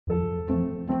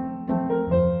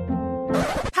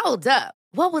Hold up.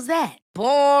 What was that?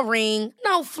 Boring.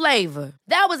 No flavor.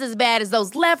 That was as bad as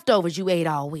those leftovers you ate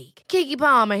all week. Keke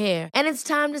Palmer here, and it's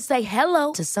time to say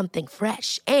hello to something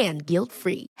fresh and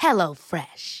guilt-free. Hello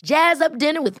Fresh. Jazz up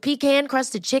dinner with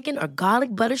pecan-crusted chicken or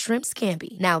garlic butter shrimp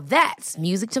scampi. Now that's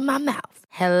music to my mouth.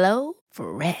 Hello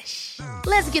Fresh.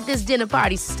 Let's get this dinner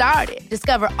party started.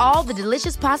 Discover all the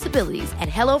delicious possibilities at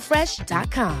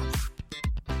hellofresh.com.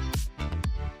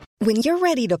 When you're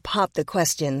ready to pop the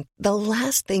question, the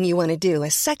last thing you want to do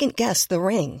is second-guess the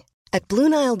ring. At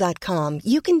BlueNile.com,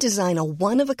 you can design a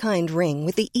one-of-a-kind ring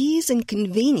with the ease and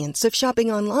convenience of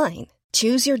shopping online.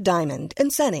 Choose your diamond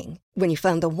and setting. When you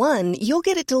find the one, you'll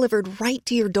get it delivered right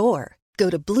to your door. Go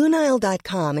to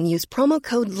BlueNile.com and use promo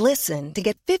code LISTEN to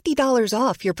get $50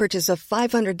 off your purchase of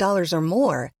 $500 or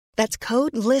more. That's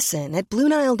code LISTEN at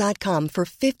BlueNile.com for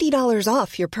 $50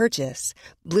 off your purchase.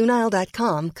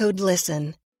 BlueNile.com, code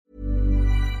LISTEN.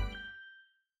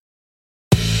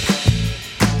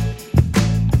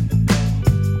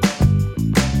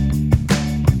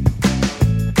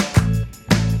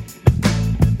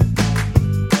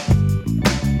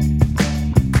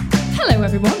 Hello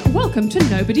everyone, welcome to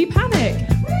Nobody Panic.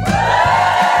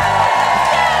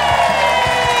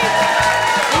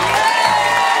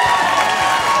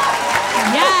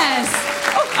 Yes!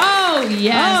 Oh,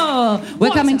 yes. Oh,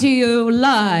 we're coming to you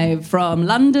live from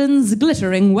London's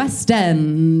glittering West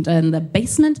End and the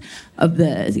basement of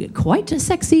the quite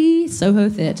sexy Soho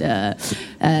Theatre.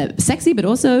 Sexy, but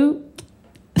also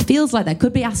feels like there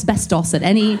could be asbestos at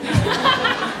any...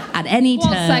 At any What's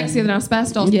turn. sexier than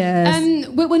asbestos? Yes.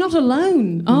 We're not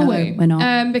alone, are we? We're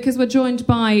not. Because we're joined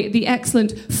by the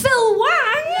excellent Phil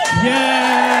Wang.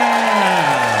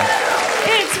 Yeah!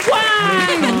 It's Wang!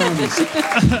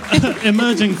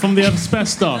 Emerging from the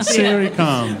asbestos, here he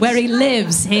comes. Where he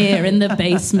lives, here in the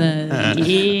basement.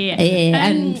 Yeah.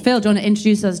 And Phil, do you want to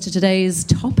introduce us to today's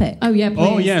topic? Oh, yeah, please.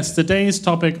 Oh, yes. Today's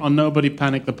topic on Nobody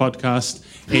Panic, the podcast,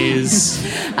 is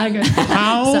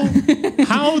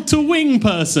how to wing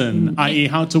person, i.e.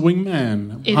 how to wing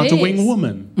man, how to wing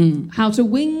woman. How to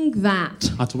wing that.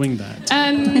 How to wing that.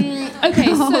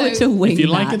 Okay, How to wing if you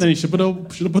like that. it, then you should have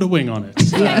put a wing on it.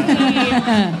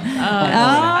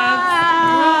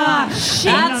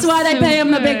 That's why they pay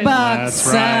him the big bucks.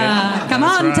 That's right. Come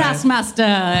That's on, right. Taskmaster.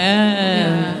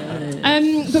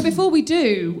 But before we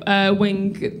do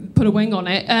put a wing on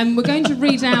it, we're going to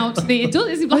read out the... It's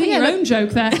like your own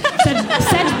joke there.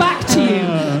 Said back to you.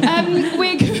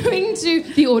 We're going to...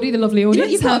 The lovely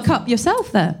audience... You've got a cup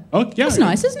yourself there. Oh, yeah. That's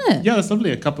nice, isn't it? Yeah, that's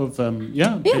lovely. A cup of,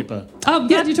 paper. I'm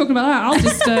glad you're talking about that. I'll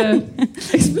just...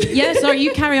 Yeah, sorry,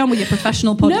 you carry on with your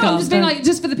professional podcast. No, I'm just being like,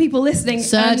 just for the people listening.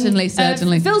 Certainly.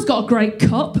 Phil's got a great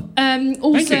cup.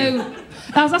 Also...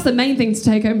 That's the main thing to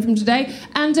take home from today.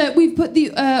 And we've put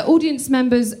the audience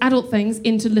members' adult things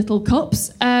into little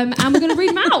cups, and we're going to read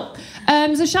them out.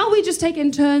 So shall we just take it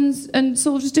in turns and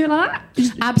sort of just do it like that?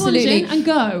 Just Absolutely. plunge in and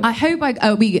go. I hope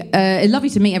it's lovely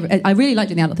to meet I really like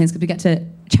doing the adult things because we get to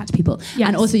chat to people. Yes.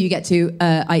 And also you get to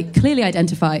I clearly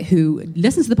identify who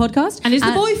listens to the podcast. And is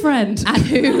the boyfriend.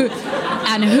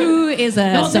 And who is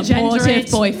a Not the gender supportive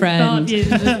it, boyfriend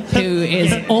who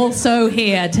is also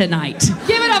here tonight.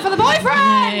 Give it up for the boyfriend!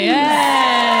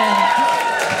 Yeah.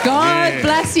 God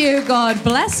bless you, God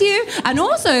bless you. And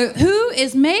also, who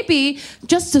is maybe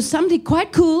just somebody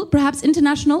quite cool, perhaps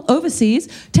international, overseas,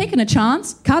 taking a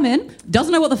chance, come in,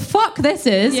 doesn't know what the fuck this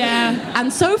is. Yeah.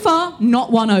 And so far,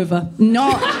 not won over.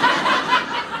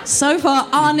 So far,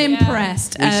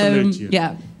 unimpressed. We salute you.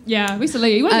 Yeah. Yeah, we salute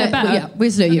you. You won't get better. Yeah, we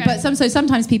salute you. Okay. But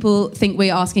sometimes people think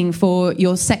we're asking for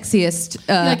your sexiest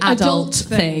Like adult adult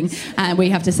thing. things. And we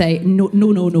have to say, no,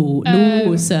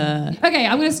 sir. Okay,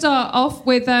 I'm going to start off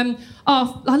with... I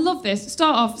love this.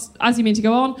 Start off, as you mean to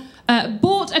go on.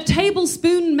 Bought a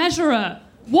tablespoon measurer.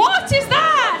 What is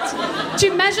that? Do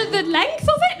you measure the length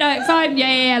of it? No, fine.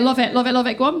 Yeah. Love it.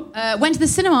 Go on. Went to the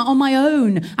cinema on my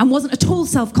own and wasn't at all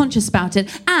self-conscious about it.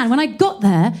 And when I got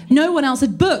there, no one else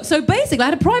had booked. So basically, I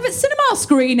had a private cinema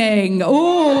screening.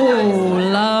 Oh,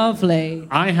 lovely.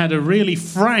 I had a really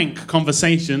frank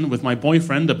conversation with my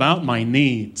boyfriend about my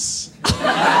needs.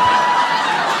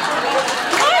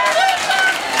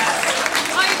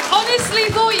 I honestly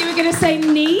thought you were going to say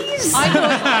knees. I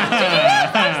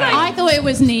thought it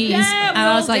was knees. Yeah, and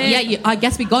I was like, I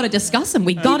guess we got to discuss them.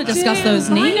 We got to discuss those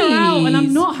knees. Mine are out and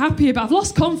I'm not happy about. I've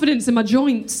lost confidence in my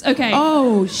joints. Okay.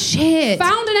 Oh, shit.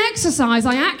 Found an exercise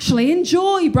I actually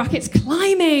enjoy. Brackets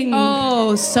climbing.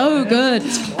 Oh, so good.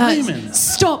 climbing.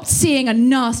 Stopped seeing a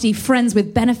nasty friends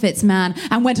with benefits man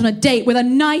and went on a date with a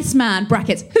nice man.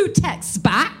 Brackets who texts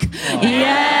back.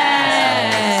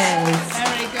 Yes.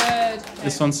 Very good.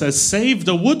 This one says, saved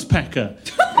a woodpecker.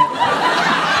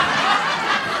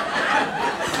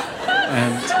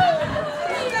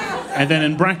 And then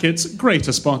in brackets,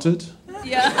 greater spotted.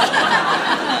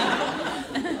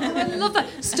 I love that.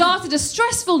 Started a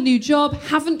stressful new job,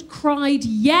 haven't cried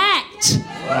yet.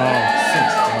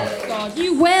 Oh, God,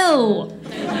 you will.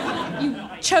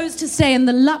 Chose to stay in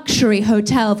the luxury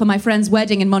hotel for my friend's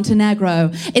wedding in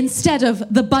Montenegro instead of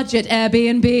the budget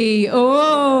Airbnb.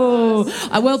 Oh,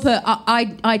 I will put,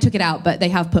 I took it out, but they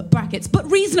have put brackets, but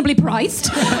reasonably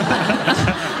priced.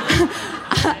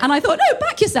 And I thought, no,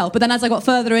 back yourself. But then as I got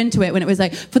further into it, when it was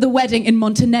like, for the wedding in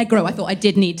Montenegro, I thought I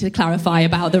did need to clarify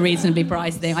about the reasonably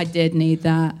priced thing. I did need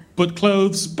that. Put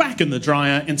clothes back in the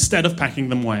dryer instead of packing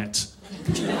them wet.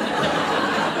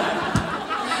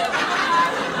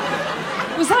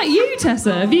 Was that you,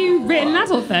 Tessa? Have you written an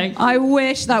adult thing? I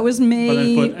wish that was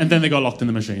me. And then they got locked in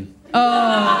the machine.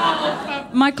 Oh,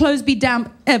 my clothes be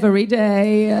damp every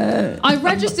day. I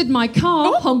registered my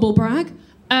car, humble brag.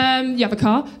 You have a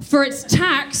car, for its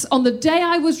tax on the day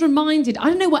I was reminded. I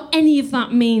don't know what any of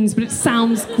that means, but it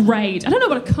sounds great. I don't know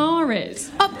what a car is.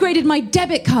 Upgraded my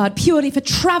debit card purely for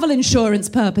travel insurance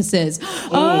purposes.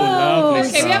 Lovely Okay,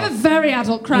 stuff. we have a very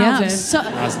adult crowd Yeah, here. so,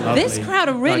 That's lovely. this crowd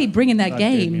are really bringing their That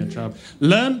gave me game. a job.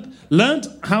 Learned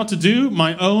how to do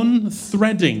my own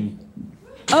threading.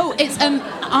 Oh, it's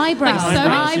eyebrow. Like sewing?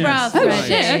 Eyebrow Yes. Oh, threading.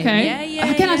 shit, okay. Yeah.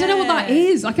 Again, I don't know what that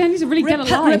is. I need to really get a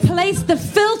life. Replace the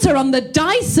filter on the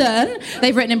Dyson.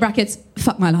 They've written in brackets,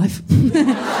 fuck my life.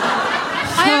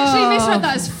 I actually misread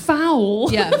that as foul.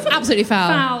 Yeah, absolutely foul.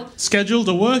 Foul. Scheduled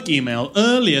a work email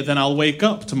earlier than I'll wake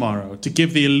up tomorrow to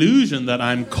give the illusion that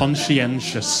I'm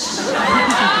conscientious.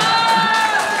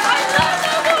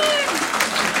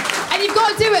 And you've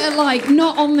got to do it at, like,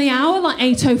 not on the hour, like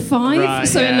 8:05. Right,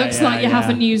 so it yeah, looks yeah, like you yeah.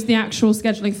 haven't used the actual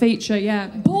scheduling feature, yeah.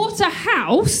 Bought a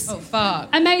house. Oh, fuck.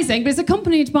 Amazing, but it's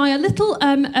accompanied by a little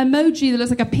emoji that looks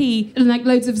like a P and like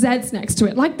loads of Zs next to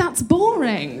it. Like, that's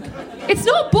boring. It's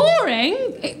not boring.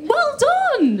 Well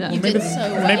done. Did so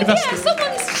well. Maybe that's Yeah,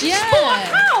 someone's Yeah. bought a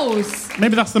house.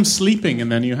 maybe that's them sleeping in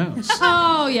their new house.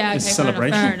 Oh, yeah, okay, It's fair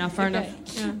celebration. enough. Yeah.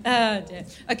 Oh, dear.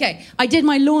 Okay, I did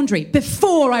my laundry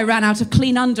before I ran out of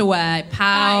clean underwear.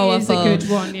 Powerful. That is a good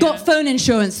one, yeah. Got phone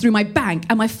insurance through my bank,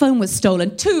 and my phone was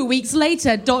stolen 2 weeks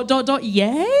later. ...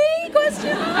 Yay?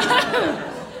 Question.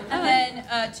 And then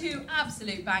two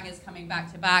absolute bangers coming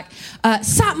back to back.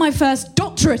 Sat my first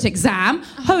doctorate exam.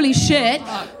 Holy shit.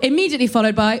 Immediately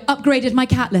followed by upgraded my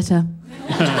cat litter.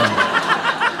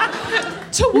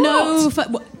 To what? No,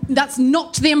 that's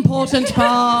not the important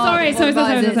part. Sorry.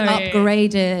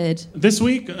 Upgraded. This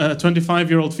week, a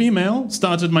 25-year-old female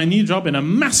started my new job in a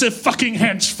massive fucking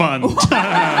hedge fund.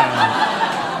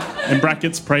 In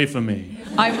brackets, pray for me.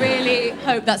 I really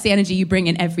hope that's the energy you bring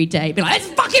in every day. Be like, it's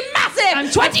fucking massive! I'm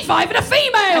 25 and a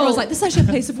female. Everyone's like, this is actually a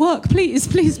place of work. Please,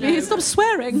 stop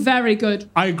swearing. Very good.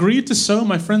 I agreed to sew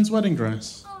my friend's wedding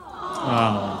dress.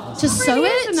 To sew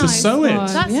it? To sew it.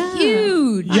 That's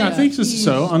huge. Yeah, I think it's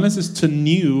so, unless it's to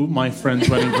new my friend's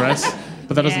wedding dress.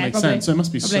 But that doesn't Yeah, make probably. sense, so it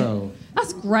must be Probably. so.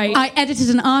 That's great. I edited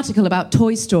an article about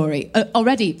Toy Story.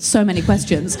 Already, so many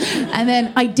questions. And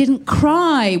then I didn't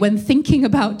cry when thinking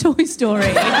about Toy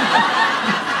Story.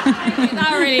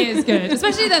 That really is good.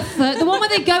 Especially the one where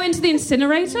they go into the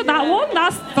incinerator. That one,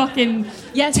 that's fucking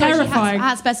terrifying. It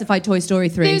has specified Toy Story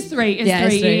 3. It's three. It's Yeah,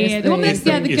 three. it's three. Yeah, It's the one three. with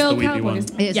the It's girl the weepy cowboy. one.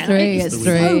 It's Yeah, three. It's It's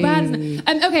so three. bad, isn't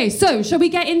it? Okay, so shall we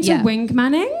get into Yeah.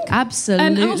 wingmanning? Absolutely.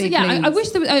 And also, yeah, I wish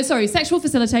there was, sexual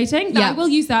facilitating. Yeah. I will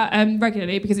use that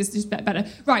regularly because it's just better.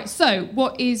 Right, so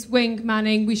what is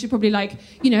wingmanning? We should probably,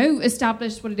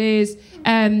 establish what it is.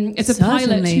 It's a pilot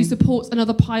Certainly. who supports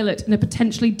another pilot in a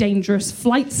potentially dangerous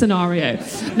flight scenario.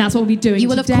 And that's what we'll be doing You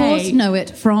will, today. of course, know it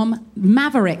from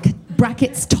Maverick,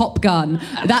 brackets Top Gun.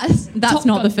 That's Top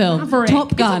not Gun, the film. Maverick.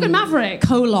 Top It's Gun. Top Gun Maverick. :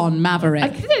 Maverick. I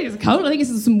think it's a coat. I think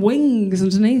it's some wings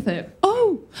underneath it.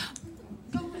 Oh.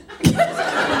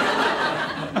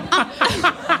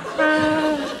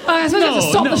 I suppose we have to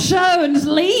stop the show and just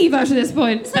leave after this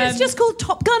point. So it's just called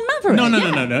Top Gun Maverick.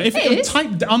 No. If it you is.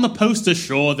 type on the poster,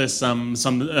 sure, there's some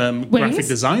graphic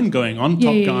design going on. Yeah,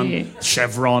 Top yeah, Gun, yeah.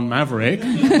 Chevron, Maverick.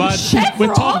 But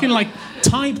we're talking like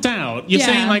typed out. You're Yeah.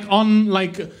 saying like on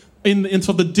like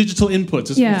into the digital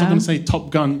inputs. It's Yeah. not going to say Top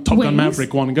Gun Wings.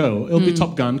 Maverick one go. It'll be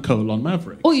Top Gun :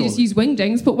 Maverick. Or you just use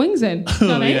wingdings, put wings in. You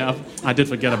know what I mean? Yeah, I did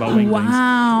forget about wingdings.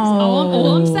 Wow.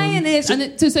 All I'm saying is, so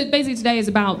basically today is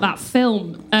about that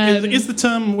film. Is the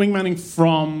term wingmanning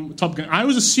from Top Gun? I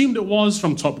always assumed it was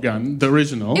from Top Gun, the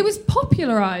original. It was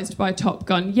popularised by Top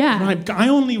Gun, yeah. Right, I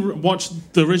only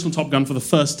watched the original Top Gun for the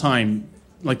first time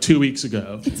like 2 weeks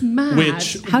ago. It's mad.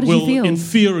 Which How did you will feel?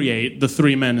 infuriate the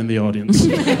three men in the audience.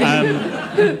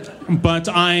 But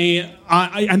I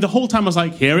and the whole time I was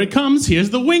like, here it comes. Here's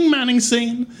the wingmanning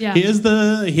scene. Yeah. Here's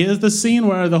the scene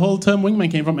where the whole term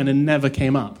wingman came from, and it never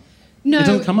came up. No, it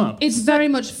doesn't come up. It's very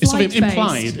much It's sort of flight-based.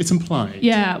 implied. It's implied.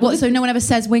 Yeah. What? So no one ever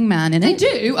says wingman in They it?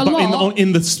 do a But lot.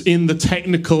 in the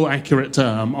technical accurate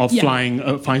term of Yeah. flying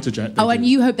a fighter jet. they Oh, and do.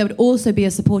 you hope there would also be a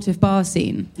supportive bar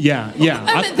scene. Yeah.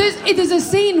 There's a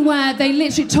scene where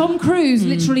Tom Cruise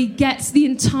literally gets the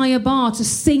entire bar to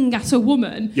sing at a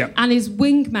woman, Yep. and his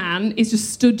wingman is just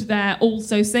stood there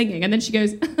also singing, and then she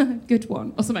goes, "Good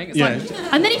one," or something. It's Yeah.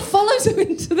 and then he follows her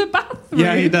into the bathroom.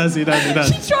 Yeah, he does. She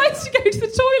tries to go to the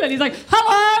toilet. He's like,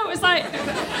 "Hello." It's like,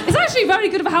 it's actually very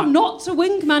good of how not to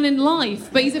wingman in life,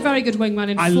 but he's a very good wingman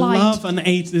in I flight. love an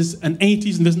 80s, and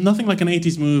there's nothing like an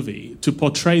 80s movie to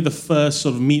portray the first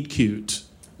sort of meet cute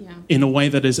Yeah. in a way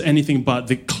that is anything but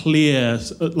the clear,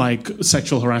 like,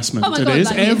 sexual harassment Oh my it God, is.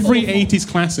 that is Every awful. 80s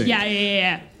classic.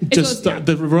 Yeah. It Just was, yeah.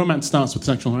 the romance starts with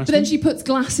sexual harassment. But then she puts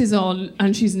glasses on,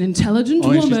 and she's an intelligent Oh,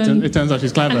 woman. it turns out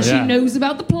she's clever, and she yeah. knows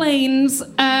about the planes, so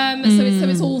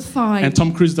it's all fine. And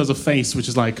Tom Cruise does a face which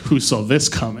is like, who saw this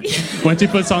coming? When she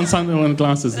puts on something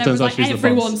glasses, it And turns out like, she's the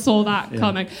everyone boss. saw that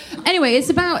coming. Anyway, I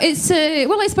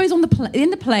suppose on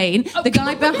in the plane, the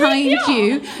guy behind yeah.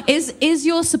 you is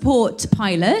your support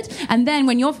pilot, and then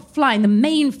when you're flying the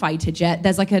main fighter jet,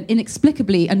 there's like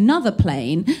inexplicably another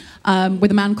plane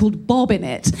with a man called Bob in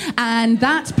it, and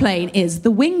that plane is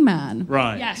the wingman.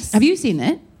 Right. Yes. Have you seen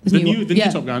it? The new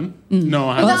Top Gun? No,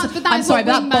 I haven't. But that I'm is sorry, what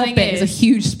but that Bob wingmanning bit is a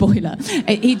huge spoiler.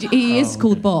 He is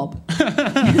called Bob.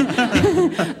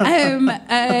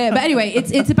 But anyway,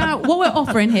 it's about what we're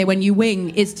offering here when you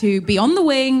wing is to be on the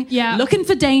wing, looking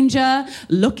for danger,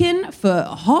 looking for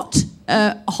hot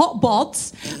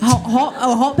bods,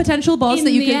 hot potential bods In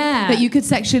that the air. you could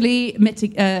sexually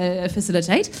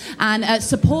facilitate, and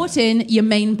supporting your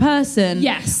main person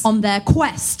Yes. on their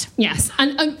quest. Yes,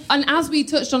 and as we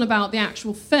touched on about the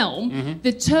actual film,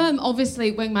 the term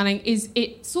obviously wingmanning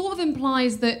it sort of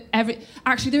implies that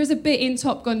actually there is a bit in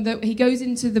Top Gun that he goes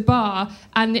into the bar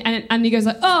and he goes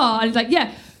like, oh, and he's like,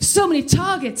 yeah, so many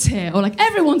targets here, or like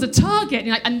everyone's a target,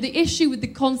 and the issue with the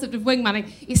concept of wingmanning,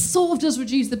 it sort of does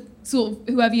reduce the sort of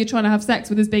whoever you're trying to have sex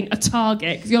with as being a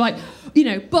target, because you're like,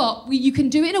 but you can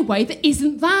do it in a way that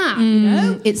isn't that.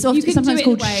 It's You can sometimes do it in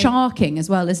called a way- sharking as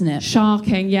well, isn't it?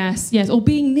 Sharking, yes, or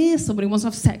being near someone who wants to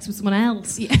have sex with someone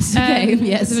else. Yes, okay,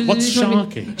 yes. so What's it's gonna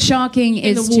be- sharking? Sharking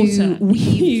In is the to water.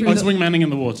 weave Oh, through it's wingmanning in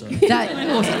the water. So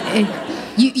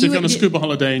if you're on a scuba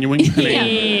holiday and you're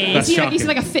wingmanning, that's So you sharking.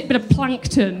 like a fit bit of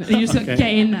plankton, and you just Okay. get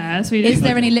in there. That's what you do. Is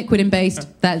there any liquid in based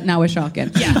that now we're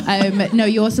sharking? Yeah. No,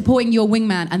 you're supporting your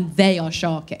wingman and they are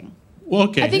sharking. Well,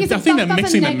 okay. I think they're that's a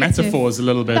mixing the negative- metaphors a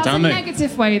little bit, That's aren't a they?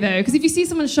 negative way, though, because if you see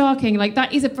someone sharking, like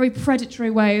that is a very predatory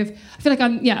way of. I feel like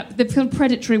the kind of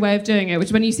predatory way of doing it,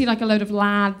 which when you see like a load of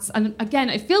lads, and again,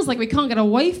 it feels like we can't get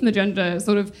away from the gender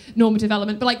sort of normative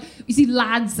element, but like you see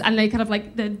lads and they kind of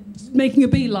like they're making a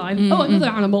beeline. Oh, another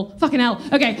animal! Fucking hell!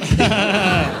 Okay,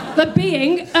 they're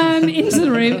being into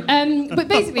the room. But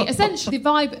basically, essentially, the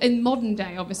vibe in modern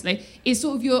day, obviously, is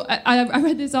sort of your. I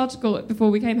read this article before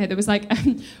we came here. That was like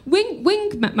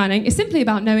wingmanning is simply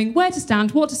about knowing where to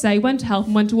stand, what to say, when to help,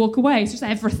 and when to walk away. It's just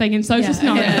everything in social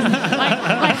scenarios.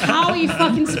 Like, how are you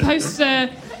fucking supposed to?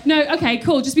 No, okay,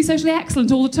 cool. Just be socially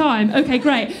excellent all the time. Okay,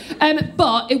 great.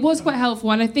 But it was quite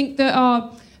helpful, and I think there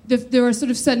are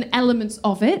sort of certain elements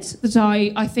of it that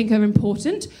I think are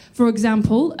important. For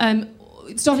example,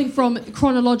 starting from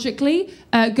chronologically,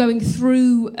 going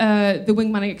through the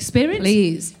wingmanning experience.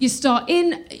 Please. You start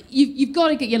in. You've got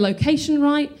to get your location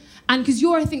right. And because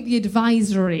you're, I think, the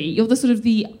advisory, you're the sort of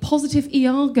the positive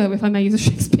Iago, if I may use a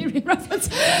Shakespearean reference,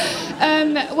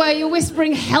 where you're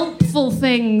whispering helpful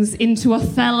things into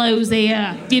Othello's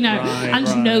ear,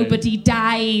 and nobody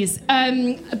dies.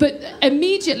 But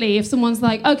immediately, if someone's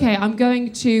like, okay, I'm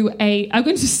going to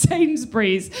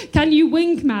Sainsbury's, can you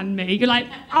wingman me? You're like,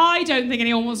 I don't think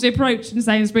anyone wants to approach in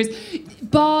Sainsbury's.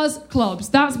 Bars, clubs,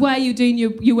 that's where you're doing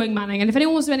your wingmanning. And if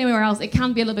anyone wants to do anywhere else, it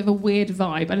can be a little bit of a weird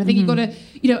vibe. And I think you've got to,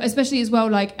 especially as well,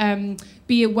 like,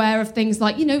 be aware of things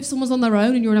like, if someone's on their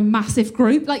own and you're in a massive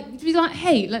group, like, be like,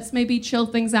 hey, let's maybe chill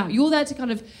things out. You're there to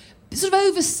kind of sort of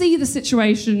oversee the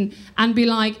situation and be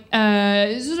like,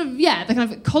 the kind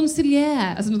of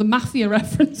consigliere, as another mafia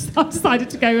reference that I've decided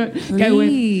to go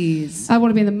with. I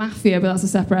want to be in the mafia, but that's a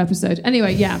separate episode.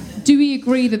 Anyway, yeah. Do we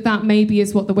agree that maybe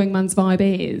is what the wingman's vibe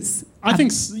is? I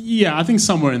think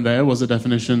somewhere in there was a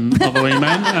definition of a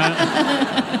wingman.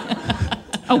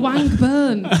 A wank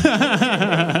burn.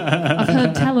 I've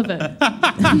heard tell of it.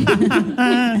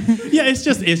 Yeah,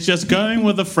 it's just going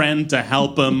with a friend to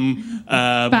help them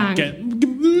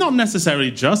not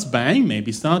necessarily just bang,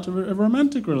 maybe start a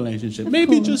romantic relationship.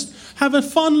 Maybe just have a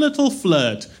fun little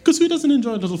flirt. Because who doesn't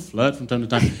enjoy a little flirt from time to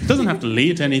time? It doesn't have to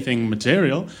lead to anything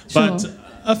material, but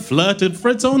a flirt for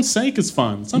its own sake is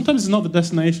fun. Sometimes it's not the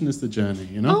destination, it's the journey,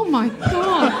 you know? Oh my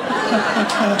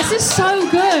God. This is so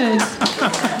good.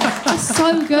 It's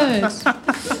so good.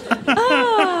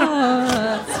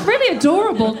 It's really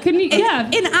adorable. Can you,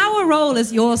 In our role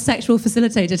as your sexual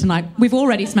facilitator tonight, we've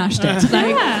already smashed it.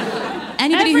 Like,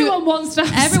 everyone wants to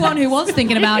have everyone who was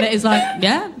thinking about it is like,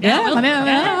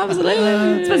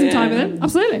 absolutely. Spend some time with him.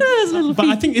 Absolutely. But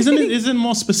I think isn't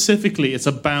more specifically, it's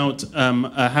about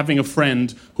having a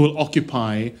friend who will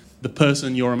occupy the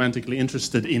person you're romantically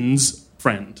interested in's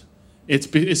friend.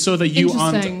 It's so that you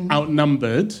aren't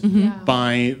outnumbered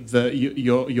by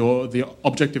the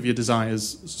object of your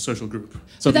desire's social group.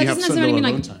 So but that doesn't necessarily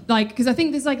mean time. like because I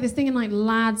think there's like this thing in like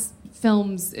lads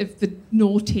films of the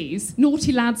naughty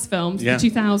lads films, the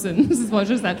 2000s is what I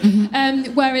just said,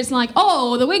 where it's like,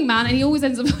 oh, the wingman, and he always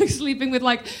ends up like sleeping with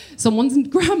like someone's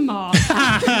grandma.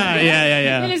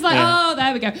 Yeah. And it's like, oh,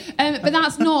 there we go. But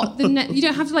that's not you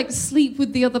don't have to like sleep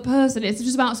with the other person. It's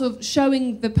just about sort of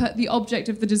showing the object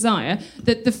of the desire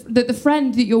that the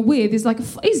friend that you're with is like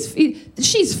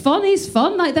she's fun, he's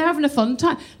fun, like they're having a fun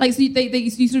time. Like so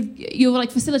you're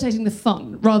like facilitating the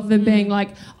fun rather than being like,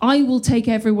 I will take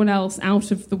everyone else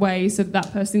out of the way so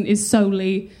that person is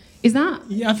solely... Is that?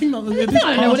 Yeah, I think that... I don't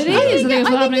know what it is.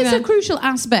 I think it's a crucial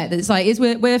aspect. It's like,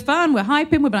 we're fun, we're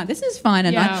hyping, we're like, this is fine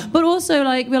and nice. But also,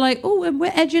 like, we're like, oh, and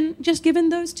we're edging, just giving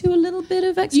those two a little bit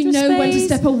of extra space. You know when to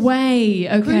step away,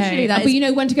 okay. But you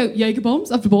know when to go, Jaeger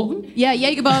bombs, I've bought them. Yeah,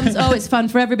 Jaeger bombs, it's fun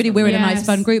for everybody. We're in a nice,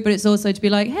 fun group, but it's also to be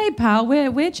like, hey, pal,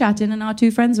 we're chatting and our two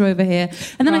friends are over here.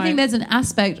 And then I think there's an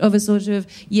aspect of a sort of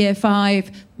year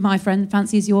 5, my friend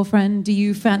fancies your friend. Do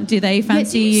they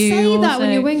fancy you? Do you say that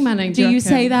when you're wingmanning? Do you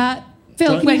say that?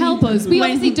 Phil, can you help us? We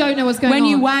obviously don't know what's going on. When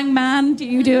you wang man, do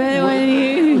you do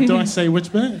it? Do I say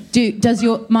which bit? Does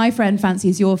my friend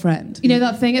fancies your friend? You know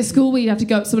that thing at school where you have to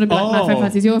go up to someone and be like, my friend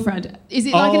fancies your friend? Is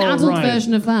it like an adult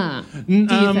version of that? Do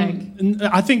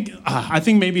you think? I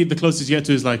think maybe the closest you get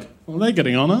to is like, well, they're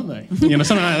getting on, aren't they? You know,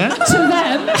 something like that. To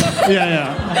them?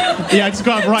 Yeah, I just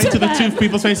go up right to the two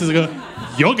people's faces and go,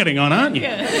 you're getting on, aren't you?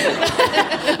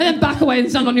 And then back away and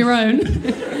stand on your own.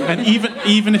 And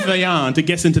even if they aren't, it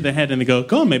gets into their head and they go,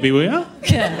 go on, maybe we are.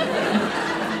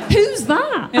 Yeah. Who's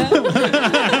that?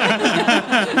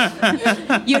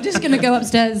 You're just going to go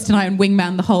upstairs tonight and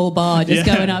wingman the whole bar, just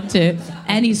going up to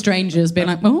any strangers, being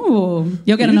like, oh,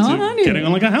 you're getting on, aren't you? Getting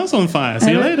on like a house on fire.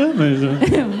 See you later.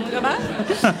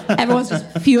 Everyone's just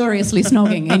furiously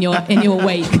snogging in your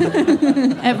wake.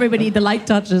 Everybody, the light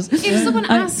touches. If someone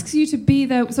asks you to be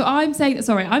there, so I'm saying this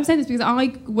because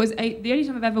I was the only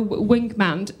time I've ever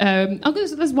wingmanned.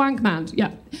 Let's wankmanned.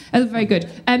 Yeah, that's very good.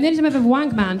 The only time I've ever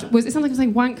wankmanned was, it sounds like I'm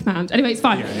saying wankmanned. Anyway, it's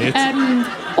fine.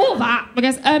 Yeah, all that, I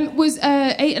guess, was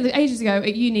ages ago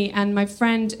at uni, and my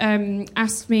friend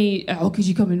asked me, could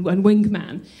you come and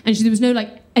wingman? And there was no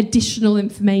like additional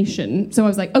information, so I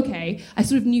was like, okay. I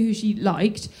sort of knew who she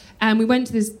liked, and we went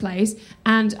to this place,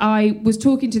 and I was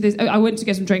talking to this. I went to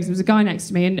get some drinks. There was a guy next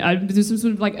to me, and there was some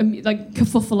sort of like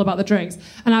kerfuffle about the drinks,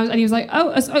 and he was like,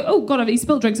 oh god, he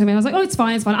spilled drinks on me. And I was like, oh, it's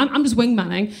fine. I'm just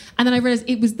wingmanning. And then I realised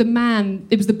it was the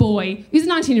boy. He was a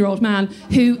 19-year-old man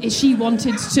who she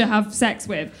wanted to have sex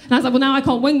with, and I was like, well, now I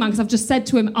can't wingman because I've just said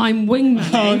to him I'm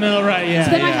wingmanning. Oh no, right, yeah.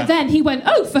 So then he went,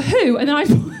 oh, for who? And then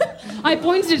I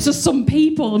pointed it to some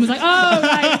people and was like, oh,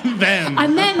 right.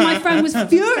 And then my friend was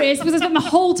furious because I spent the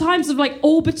whole time sort of like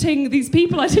orbiting these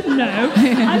people I didn't know,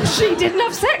 and she didn't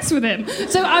have sex with him.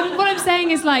 So what I'm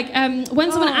saying is like,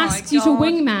 when someone asks you to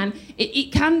wingman,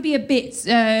 it can be a bit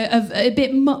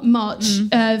much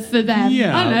for them.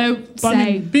 Yeah. I don't know. But I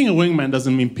mean, being a wingman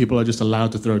doesn't mean people are just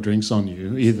allowed to throw drinks on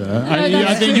you either.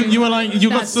 I think you were like,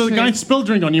 the guy spilled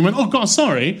drink on you. You went, oh god,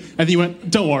 sorry, and then you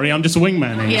went, don't worry, I'm just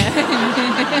wingmanning.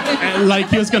 Yeah. And like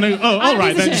he was gonna, all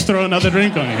right, then just throw another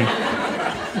drink on you.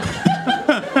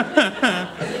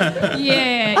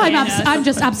 I'm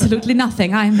just absolutely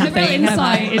nothing. I'm nothing. Very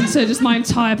insight into just my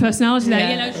entire personality there.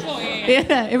 Yeah.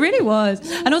 Yeah, it really was.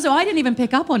 And also, I didn't even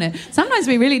pick up on it. Sometimes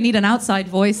we really need an outside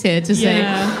voice here to say,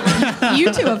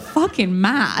 you two are fucking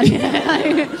mad.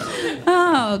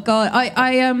 Oh God,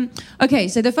 okay.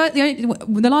 So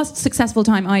the last successful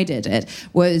time I did it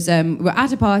was we were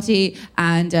at a party,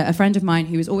 and a friend of mine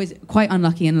who was always quite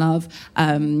unlucky in love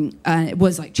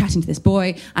was like chatting to this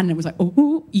boy, and it was like,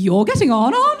 "Oh, you're getting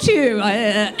on, aren't you?"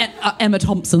 Emma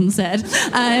Thompson said,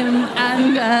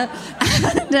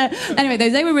 anyway,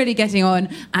 they were really getting on,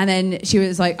 and then she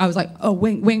was like, I was like, "Oh,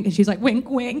 wink, wink," and she was like, "Wink,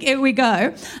 wink, here we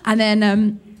go," and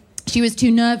then. She was too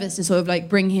nervous to sort of like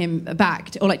bring him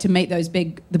back or like to make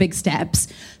the big steps.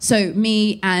 So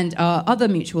me and our other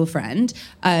mutual friend,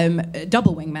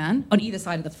 double wingman on either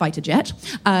side of the fighter jet,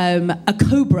 a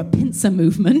cobra pincer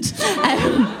movement.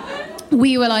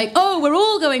 We were like, oh, we're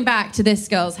all going back to this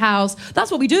girl's house.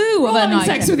 That's what we do. We're all having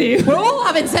sex with you. We're all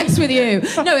having sex with you.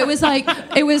 No, it was like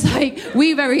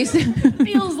we very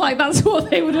feels like that's what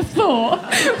they would have thought.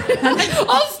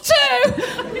 Us too.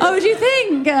 Oh, do you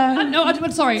think? No,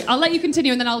 I'm sorry. I'll let you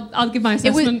continue, and then I'll give my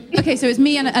assessment. Okay, so it's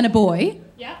me and a boy.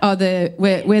 Yeah.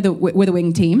 We're the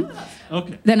wing team.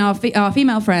 Okay. Then our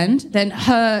female friend. Then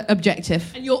her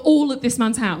objective. And you're all at this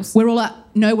man's house. We're all at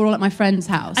my friend's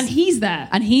house. And he's there.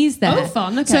 Oh,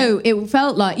 fun. Okay. So it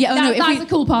felt like that's a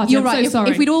cool party. You're I'm right. so sorry.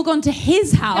 If we'd all gone to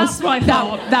his house, that's what I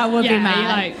thought. That would be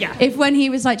mad. Yeah. If when he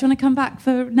was like, "Do you want to come back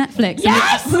for Netflix?"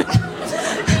 Yes.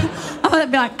 I'd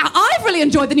be like, I've really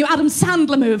enjoyed the new Adam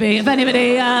Sandler movie, if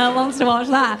anybody wants to watch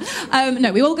that.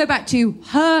 No, we all go back to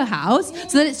her house,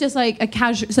 so then it's just like a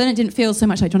casual, so then it didn't feel so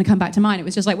much like, do you want to come back to mine? It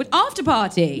was just like, after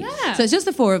party. Yeah. So it's just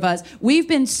the four of us. We've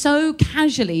been so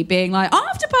casually being like,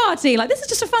 after party, like this is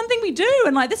just a fun thing we do,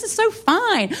 and like this is so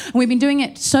fine. And we've been doing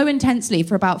it so intensely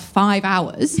for about 5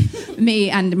 hours. Me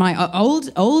and my old,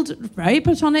 very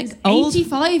platonic,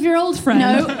 85-year-old friend.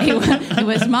 No, he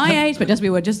was my age, but we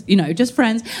were just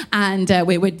friends. And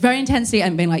we were very intensely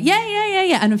and being like,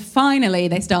 yeah. And finally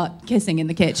they start kissing in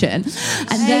the kitchen.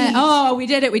 And then, we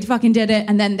did it. We fucking did it.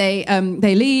 And then they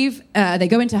leave. They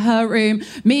go into her room.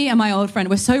 Me and my old friend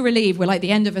were so relieved. We're like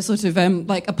the end of a sort of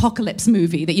like apocalypse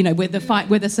movie that, with the fight,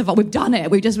 with the survival. We've done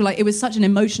it. We just were like, it was such an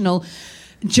emotional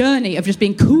journey of just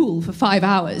being cool for 5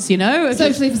 hours,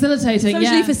 Socially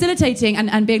facilitating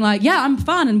and being like, yeah, I'm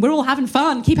fun and we're all having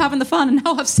fun, keep having the fun and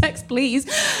now have sex, please.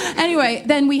 Anyway,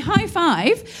 then we high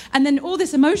five and then all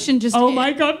this emotion just... Oh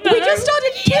my God, no. We just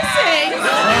started kissing.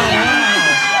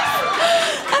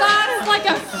 That's like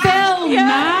a film,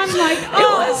 man. Like,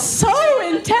 It was so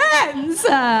intense.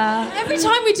 Every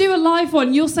time we do a live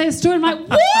one, you'll say a story and I'm like,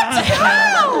 what?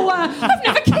 How? I've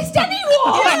never kissed anyone.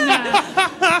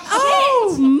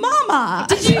 Oh, mama.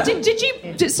 Did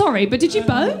you sorry, but did you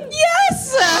bone?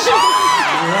 Yes. Wow.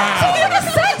 So you're at a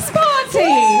sex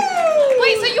party.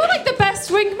 Wait, so you're like the best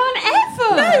wingman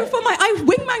ever. No, I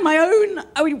wingman my own.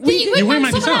 You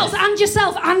wingman someone yourself? else and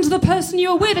yourself and the person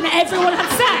you were with and everyone had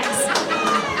sex.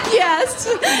 Yes.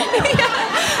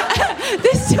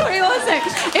 This story wasn't.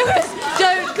 It was.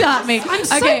 Don't at me. I'm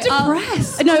so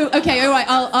depressed. No. Okay. All right.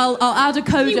 I'll add a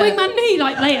coda. You wingman me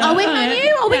like later. I'll wingman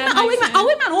you. I'll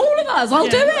wingman all of us. I'll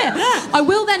do it. Yeah. I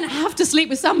will then have to sleep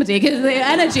with somebody because the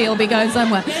energy will be going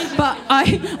somewhere. But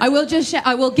I will just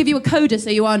I will give you a coda so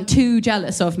you aren't too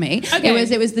jealous of me.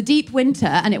 Okay. It was the deep winter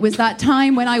and it was that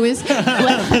time when I was.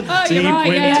 Oh, you're right.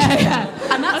 winter.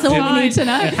 Yeah. And that's all you need to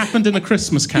know. It happened in A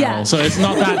Christmas Carol, so it's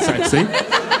not that sexy.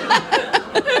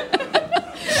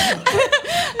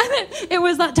 It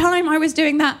was that time I was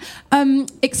doing that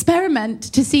experiment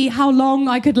to see how long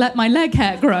I could let my leg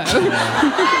hair grow.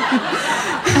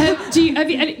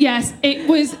 Yes, it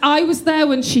was. I was there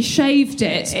when she shaved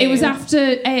it. It was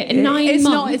after 9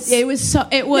 months. It was. No,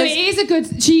 it is a good.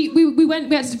 We went.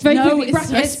 We had to very quickly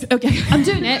brackets. Okay. I'm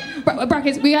doing it.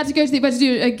 Brackets. We had to go to we had to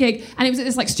do a gig, and it was at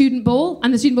this like student ball,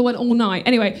 and the student ball went all night.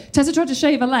 Anyway, Tessa tried to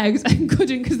shave her legs and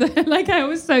couldn't because her leg hair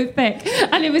was so thick,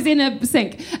 and it was in a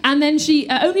sink. And then she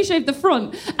only shaved the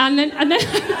front, and then, but then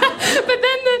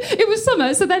it was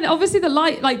summer, so then obviously the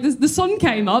light, like the sun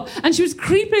came up, and she was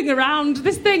creeping around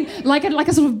this thing like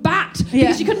a sort of bat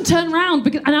because she couldn't turn around.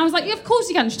 And I was like, yeah, of course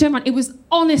you can. She turned around. It was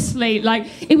honestly like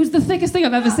it was the thickest thing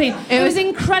I've ever seen. It was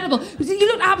incredible. You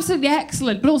looked absolutely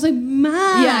excellent, but also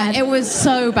mad. Yeah, it was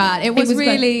so bad. It was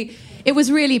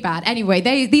really bad. Anyway,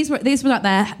 these were at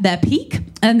their peak,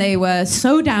 and they were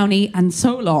so downy and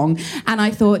so long. And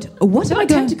I thought, what am I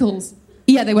going? Tentacles.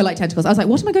 Yeah, they were like tentacles. I was like,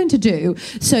 what am I going to do?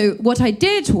 So what I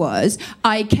did was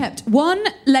I kept one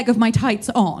leg of my tights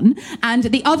on and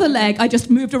the other leg I just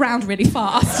moved around really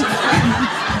fast.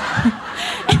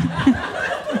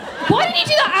 Why didn't you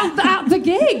do that at the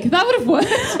gig? That would have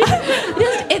worked.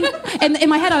 In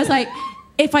my head I was like,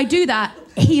 if I do that,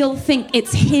 he'll think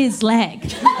it's his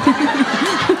leg.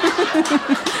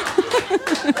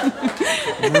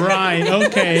 Right,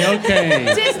 okay.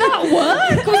 Does that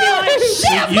work? Or you're like,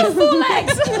 shit, I've got 4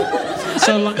 legs.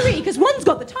 So like, 3, because one's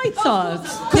got the tight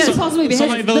sides. Could possibly be so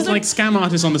his. like those like scam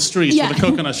artists on the streets Yeah. with the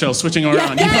coconut shell switching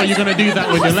around. You thought you were going to do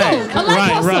that with your leg. I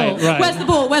like hustle. Right. Where's the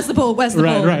ball? Where's the ball? Where's the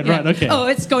ball? Right, okay. Oh,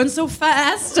 it's going so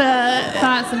fast.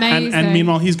 That's amazing. And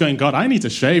meanwhile, he's going, God, I need to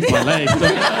shave my leg.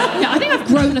 Yeah, I think I've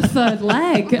grown a 3rd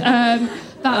leg.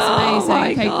 That's amazing.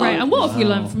 my Okay, God. great. And what have you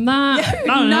learned from that?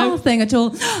 I don't know. Nothing at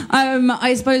all.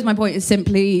 I suppose my point is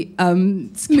simply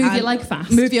Move your leg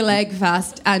fast. Move your leg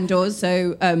fast, and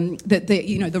also that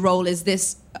the role is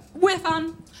this. We're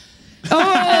fun.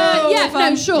 Yeah,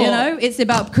 no, sure. You know, it's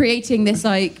about creating this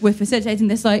we're facilitating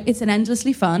this it's an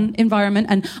endlessly fun environment,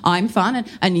 and I'm fun,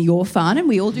 and you're fun, and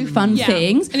we all do fun Yeah.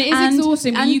 things. And it is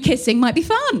exhausting, but And you- kissing might be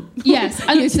fun. Yes.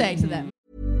 And you say to them.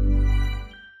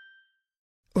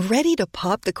 Ready to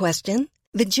pop the question?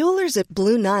 The jewelers at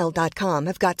BlueNile.com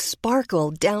have got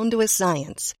sparkle down to a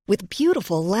science with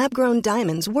beautiful lab-grown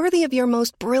diamonds worthy of your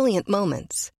most brilliant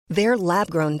moments. Their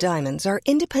lab-grown diamonds are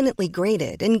independently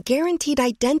graded and guaranteed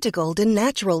identical to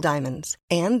natural diamonds,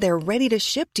 and they're ready to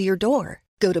ship to your door.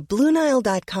 Go to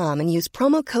BlueNile.com and use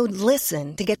promo code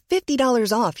LISTEN to get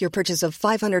 $50 off your purchase of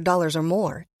 $500 or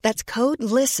more. That's code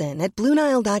LISTEN at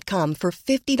BlueNile.com for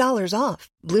 $50 off.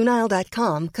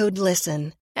 BlueNile.com, code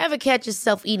LISTEN. Ever catch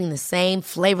yourself eating the same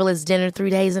flavorless dinner 3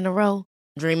 days in a row?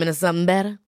 Dreaming of something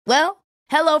better? Well,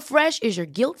 HelloFresh is your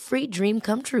guilt-free dream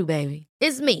come true, baby.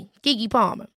 It's me, Keke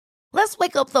Palmer. Let's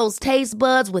wake up those taste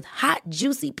buds with hot,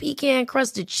 juicy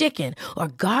pecan-crusted chicken or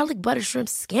garlic butter shrimp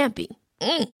scampi.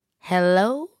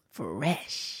 Hello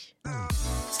Fresh.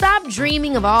 Stop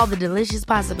dreaming of all the delicious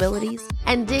possibilities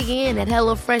and dig in at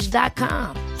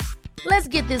HelloFresh.com. Let's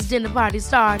get this dinner party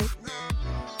started.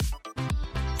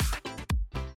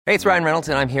 Hey, it's Ryan Reynolds,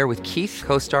 and I'm here with Keith,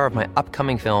 co-star of my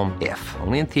upcoming film, If,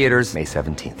 only in theaters May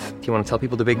 17th. Do you want to tell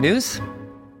people the big news?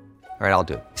 All right, I'll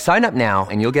do it. Sign up now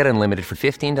and you'll get unlimited for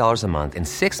 $15 a month and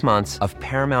 6 months of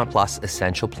Paramount Plus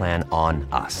Essential Plan on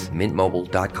us.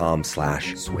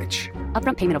 MintMobile.com/switch.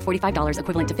 Upfront payment of $45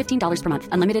 equivalent to $15 per month.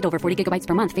 Unlimited over 40 gigabytes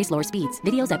per month. Face lower speeds.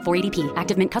 Videos at 480p.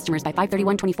 Active Mint customers by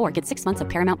 531.24 get 6 months of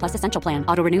Paramount Plus Essential Plan.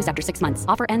 Auto renews after 6 months.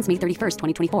 Offer ends May 31st,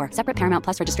 2024. Separate Paramount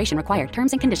Plus registration required.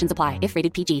 Terms and conditions apply if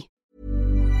rated PG.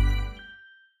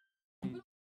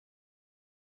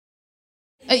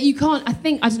 You can't, I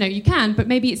don't know, you can, but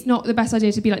maybe it's not the best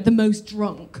idea to be like the most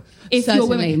drunk if you're Certainly,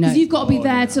 women. no. Because you've got to be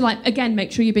there to like, again,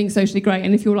 make sure you're being socially great.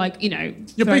 And if you're like, You're throwing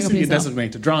up basically a yourself-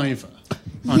 designated driver.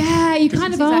 Yeah, you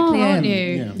kind of That's are, exactly aren't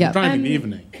it. you? Yeah, driving in the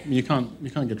evening. You can't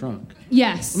get drunk.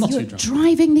 Yes. I'm not You're too drunk.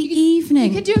 driving the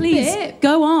evening. you could do a Please, bit.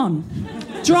 go on.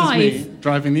 Drive. Me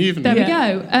driving the evening. There we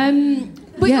go.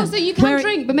 But Yeah. also you can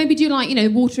drink, but maybe do like,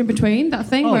 water in between, that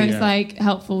thing Oh, where it's yeah. like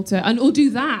helpful to, or do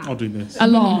that. I'll do this. A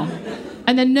lot.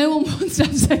 And then no one wants to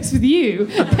have sex with you.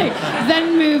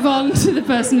 Then move on to the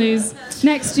person who's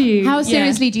next to you. How Yeah.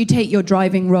 seriously do you take your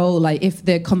driving role? Like, if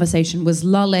the conversation was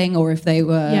lulling, or if they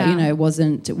were, Yeah.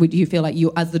 wasn't? Would you feel like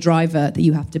you, as the driver, that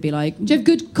you have to be like? Do you have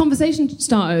good conversation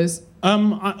starters?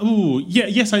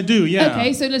 Yes, I do. Yeah.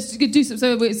 Okay, so let's do some.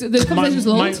 So the conversation's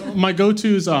long. My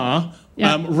go-tos are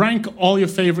rank all your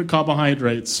favorite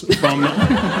carbohydrates from.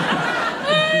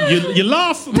 You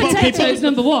laugh. Potatoes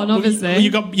number one, obviously. You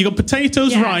got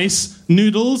potatoes, Yeah. rice,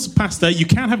 noodles, pasta. You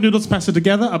can't have noodles, pasta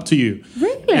together. Up to you.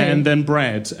 Really? And then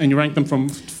bread, and you rank them from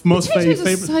most Potatoes are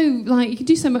favorite. so you can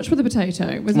do so much with a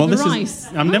potato. With the rice.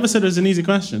 I've never said it was an easy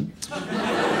question.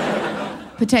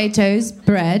 Potatoes,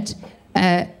 bread.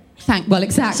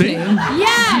 Exactly. See?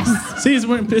 Yes. See,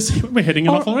 we're hitting it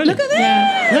off already. Look at this.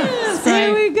 Yeah.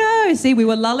 There we go. See, we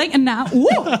were lulling, and now,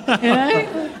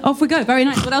 off we go. Very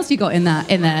nice. What else you got in there?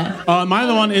 My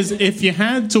other one is, if you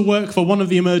had to work for one of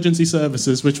the emergency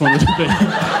services, which one would it be?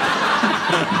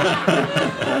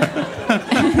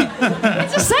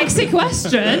 It's a sexy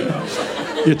question.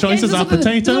 Your choices are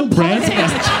potato, bread.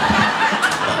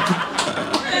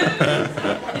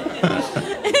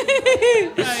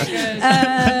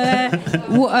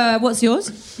 What's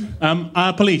yours?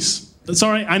 Police.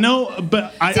 Sorry, I know,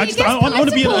 but I want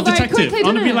to be a political very detective. quickly, I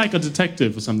want to doesn't be it? like a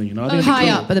detective or something, I think High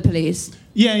it's up at the police.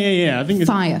 Yeah. I think it's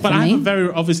Fire but for I me.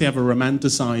 obviously have a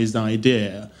romanticized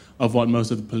idea of what most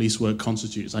of the police work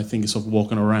constitutes. I think it's sort of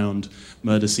walking around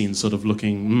murder scenes, sort of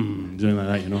looking, doing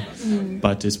like that,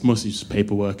 But it's mostly just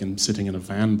paperwork and sitting in a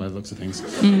van by the looks of things.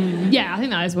 Yeah, I think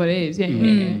that is what it is. Yeah.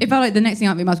 It felt like the next thing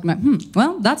out of your mouth was like,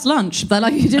 well, that's lunch. But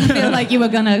like, you didn't feel like you were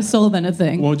going to solve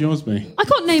anything. What would yours be? I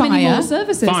can't name any Fire. more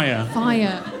services. Fire.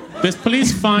 There's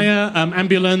police, fire,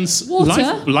 ambulance,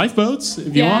 Water. lifeboats,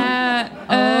 if you want.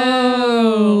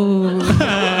 Oh.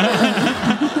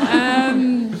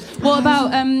 What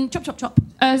about Chop, chop, chop.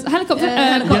 Helicopter.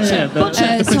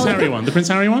 The Prince Harry one. The Prince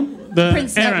Harry one? The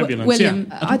Prince, air ambulance. William.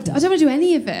 Yeah. I don't want to do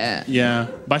any of it. Yeah,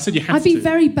 but I said you have I'd be to.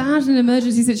 very bad in an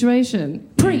emergency situation.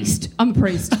 Priest. I'm a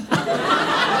priest.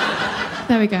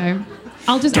 There we go.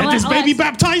 I'll just Get this baby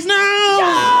baptized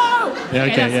now! Yeah,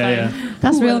 okay.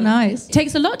 That's real nice.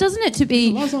 Takes a lot, doesn't it, to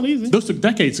be... Well, that's not easy. Those took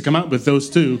decades to come out with those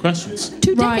two questions.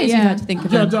 2 decades you had to think of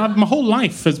them. Yeah, my whole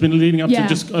life has been leading up to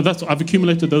just... I've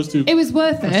accumulated those two. It was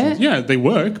worth it. Yeah, they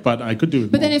work, but I could do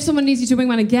it But more. then if someone needs you to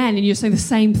wingman again and you're saying the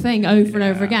same thing over and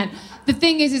over again, the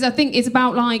thing is I think it's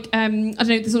about like I don't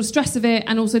know, the sort of stress of it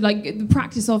and also like the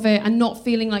practice of it and not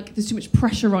feeling like there's too much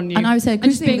pressure on you. And I would say, and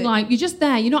just being like, you're just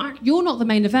there. You're not the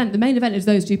main event. The main event is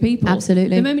those two people.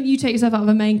 Absolutely. The moment you take yourself out of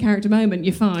a main character moment,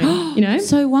 you're fine. You know.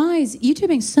 So wise. You two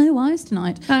being so wise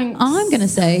tonight. Thanks. I'm going to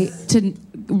say, to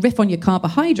riff on your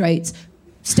carbohydrates,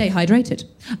 stay hydrated.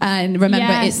 And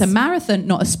remember, it's a marathon,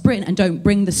 not a sprint, and don't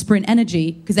bring the sprint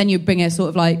energy, because then you bring a sort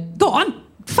of like, go on,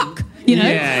 fuck, you know?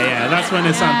 Yeah, that's when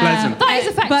it's unpleasant. That is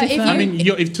effective. But if though. I mean,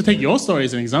 if to take your story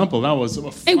as an example, that was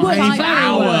 5 It was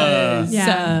hours.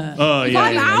 Yeah. Oh, yeah.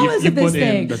 5 hours you of this put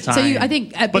thing. in the time. So I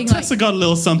think... But being Tessa got a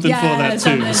little something for that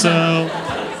too. So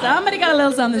somebody got a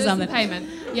little something, There's something. some payment.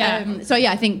 Yeah. So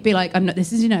I think be like, I'm not.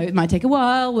 This is, it might take a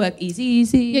while. Work easy.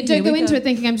 Yeah, don't go into it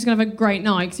thinking I'm just going to have a great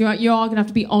night, because you are going to have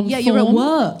to be on form. You're at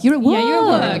work. You're at work. Yeah,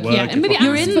 you're at work. Yeah, and maybe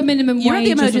You're ask for minimum wage. You're at the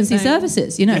or emergency something.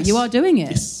 services. You are doing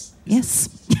it. Yes.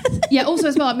 Yeah, also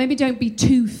as well, maybe don't be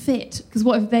too fit, because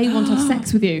what if they want to have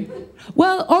sex with you?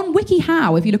 Well, on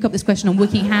WikiHow, if you look up this question on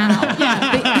WikiHow,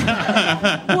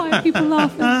 why are people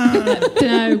laughing? Don't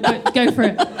know, but go for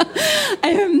it.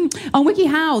 On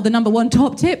WikiHow, the #1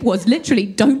 top tip was literally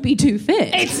don't be too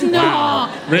fit. It's not.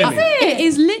 really, It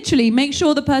is literally make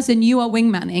sure the person you are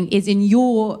wingmanning is in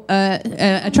your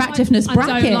attractiveness I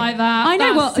bracket. don't like that. I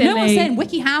know. That's No one's silly. saying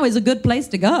WikiHow is a good place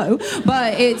to go,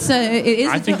 but it is.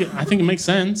 I think it makes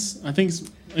sense. I think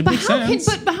it makes sense.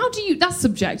 But how do you? That's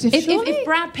subjective. If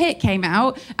Brad Pitt came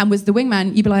out and was the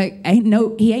wingman, you'd be like,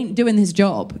 he ain't doing his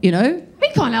job, We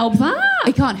can't help that.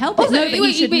 He can't help it. Also, No, but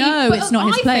he should know but it's not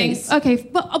his I place. think- okay,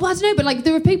 but I don't know. But like,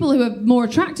 there are people who are more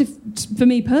attractive for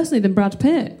me personally than Brad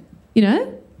Pitt.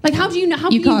 Like, how do you know? How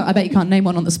You can can't. I bet you can't name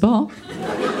one on the spot.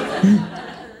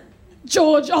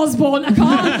 George Osborne. I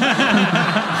can't.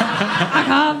 I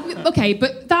can't. Okay,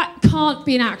 but that can't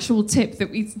be an actual tip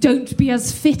that we don't be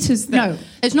as fit as them. No,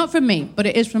 it's not from me, but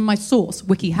it is from my source,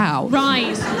 WikiHow.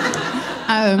 Right.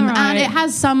 And right. it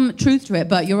has some truth to it,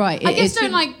 but you're right. I guess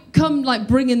don't come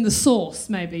bring in the sauce.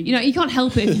 Maybe you can't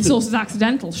help it if the sauce is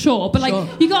accidental. Sure, but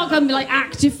you can't come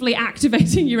actively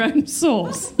activating your own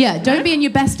sauce. Yeah, don't be in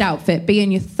your best outfit. Be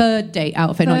in your third date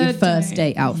outfit, not your first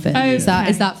date outfit. Okay. Is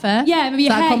that fair? Yeah, maybe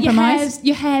compromise?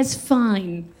 your hair's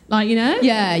fine.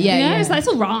 Yeah. It's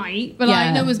all right, but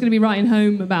no one's going to be writing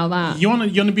home about that. You wanna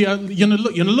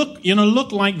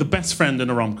look like the best friend in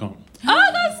a rom-com. Oh,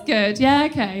 that's good. Yeah,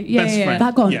 okay. Yeah, Best friend.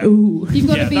 That gone. Yeah. Ooh. You've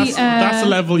got to be. That's the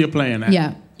level you're playing at.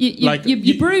 Yeah.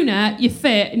 You're brunette, you're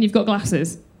fit, and you've got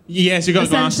glasses. Yes, you got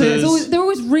Essentially, glasses. they're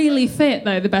always really fit,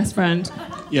 though. The best friend.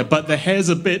 Yeah, but the hair's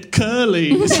a bit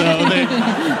curly, so they.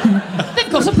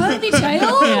 They've got a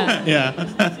ponytail. Yeah.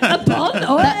 A bun.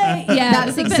 Oh, yeah.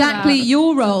 That's exactly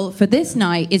your role for this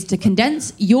night, is to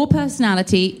condense your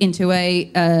personality into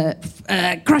a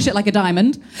crush it like a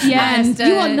diamond. Yes, And,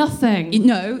 you are nothing.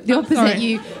 No, the opposite.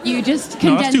 sorry. You just No,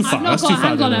 condense. that's too far. That's too far.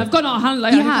 Hang on, I've got a hand.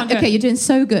 You have. Okay, you're doing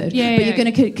so good. Yeah, but yeah. you're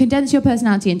going to condense your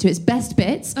personality into its best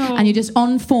bits, Oh. and you're just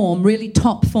on form, really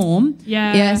top form.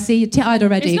 Yeah. Yeah. See, you're tired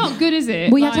already. It's not good, is it?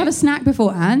 Well, you have to have a snack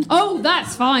beforehand. Oh,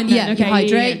 that's fine then. Yeah. Okay, You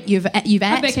hydrate. You've ate.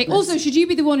 Okay. Also, should you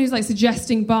be the one who's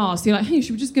suggesting bars? So you're like, hey,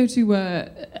 should we just go to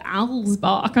Al's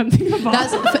bar? I can't think of a bar.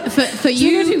 That's for Should we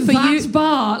you. go to For that you.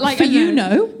 bar. Like, For I you,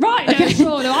 no. Right. Okay. No,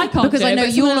 sure. No, I can't. Because do I it, know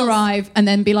but you'll someone else- arrive and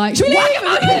then be like, should we leave?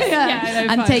 Yeah,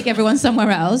 no, and fine. take everyone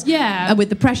somewhere else. Yeah. With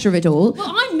the pressure of it all.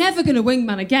 Well, I'm never going to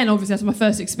wingman again, obviously, after my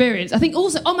first experience. I think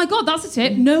also, oh my God, that's a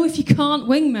tip. Know if you can't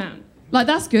wingman. Like,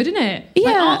 that's good, isn't it?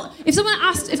 Yeah. If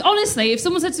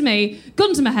someone said to me,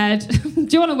 gun to my head, do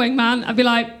you want a wingman? I'd be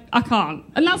like, I can't.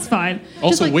 And that's fine.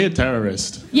 Also, weird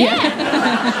terrorist. Yeah.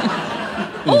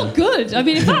 Oh, good. I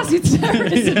mean, if that's your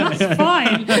terrorism, that's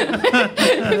fine. If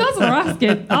that's what we're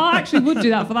asking, I actually would do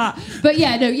that for that. But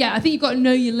I think you've got to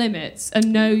know your limits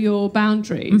and know your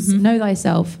boundaries. Mm-hmm. Know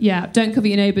thyself. Yeah, don't cover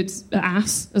your neighbour's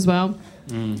ass as well.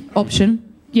 Option.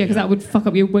 Yeah, because that would fuck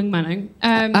up your wingmanning.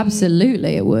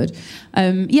 Absolutely, it would.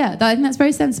 I think that's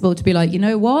very sensible to be like, you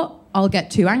know what? I'll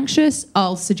get too anxious.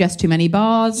 I'll suggest too many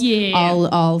bars. Yeah.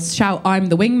 I'll shout, I'm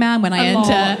the wingman when I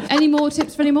enter. Any more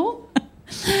tips for any more?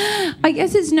 I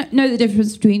guess it's know the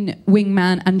difference between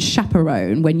wingman and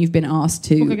chaperone when you've been asked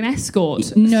to... Like an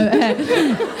escort. No,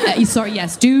 sorry,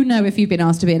 yes, do know if you've been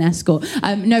asked to be an escort.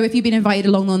 No, if you've been invited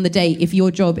along on the date, if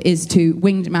your job is to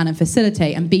wingman and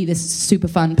facilitate and be this super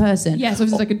fun person. Yeah, so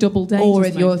it's like a double date. Or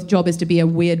if your job is to be a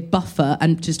weird buffer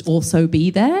and just also be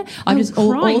there. I've just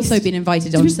also been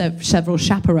invited on several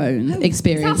chaperone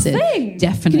experiences. That's a thing.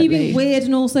 Definitely. Can you be weird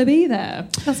and also be there?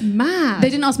 That's mad. They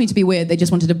didn't ask me to be weird, they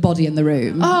just wanted a body in the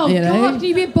room. Oh, you know? God, can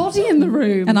you be a body in the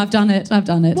room? And I've done it.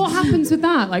 What happens with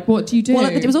that? Like, what do you do? Well,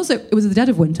 it was the dead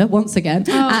of winter once again.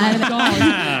 Oh, my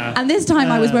God. And this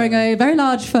time I was wearing a very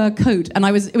large fur coat, and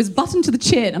it was buttoned to the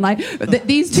chin, and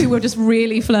these two were just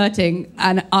really flirting,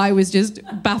 and I was just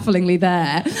bafflingly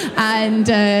there. And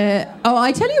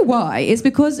I tell you why. It's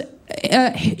because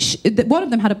one of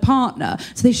them had a partner,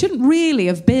 so they shouldn't really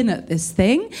have been at this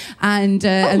thing. And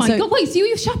oh my God! Wait, so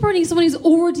you're chaperoning someone who's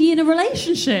already in a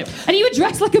relationship, and you were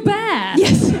dressed like a bear?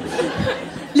 Yes.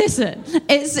 Listen,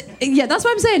 that's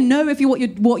what I'm saying. Know if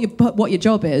what your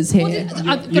job is here.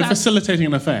 You're facilitating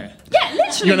an affair. Yeah,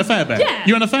 literally. You're an affair bear. Yeah.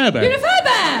 You're an affair bear. You're an affair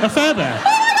bear. Affair bear. Oh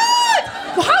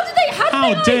my God! Well,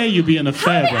 how dare you be an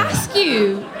affair bear? How did they ask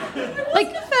you? Like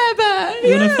affair bear.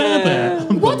 You're an affair bear.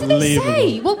 What did they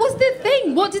say? What was the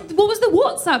thing? What was the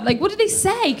WhatsApp? Like, what did they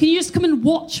say? Can you just come and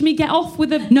watch me get off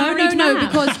with a married man?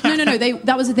 Because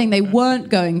that was the thing. They weren't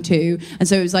going to, and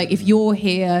so it was like, if you're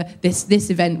here, this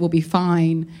event will be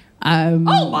fine. Oh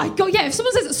my God! Yeah, if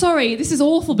someone says, "Sorry, this is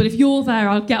awful," but if you're there,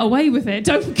 I'll get away with it.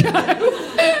 Don't go.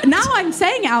 Now I'm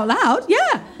saying it out loud.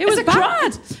 Yeah, it was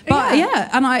bad. But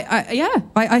and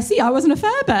I see. I wasn't a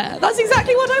fair bear. That's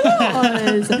exactly what I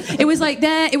was. It was like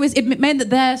it meant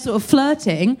that their sort of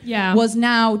flirting was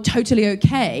now totally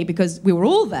okay because we were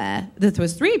all there. There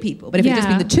was 3 people, but if it had just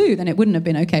been the 2, then it wouldn't have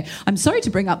been okay. I'm sorry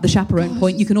to bring up the chaperone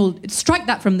point. You can all strike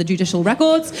that from the judicial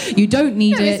records. You don't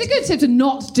need it. It's a good tip to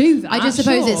not do that. I just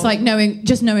suppose it's like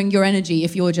knowing your energy.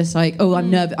 If you're just like, oh, I'm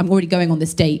nervous, I'm already going on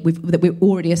this date. We've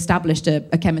already established a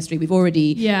chemistry. We've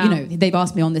already, they've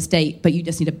asked me on this date, but you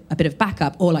just need a bit of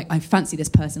backup. Or like, I fancy this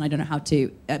person, I don't know how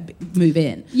to move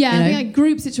in. Yeah, I think like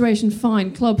group situation,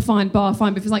 fine. Club, fine. Bar,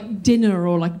 fine. But if it's like dinner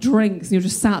or like drinks and you're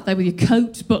just sat there with your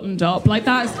coat buttoned up, like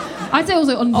that's, I'd say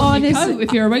also unbutton your coat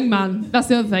if you're a wingman. That's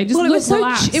the other thing. Just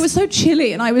relaxed. It was so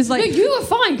chilly, and I was like... No, you were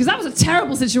fine, because that was a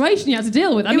terrible situation you had to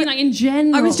deal with. I mean, like in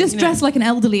general. I was just dressed like an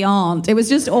elderly aunt. It was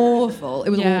just awful. It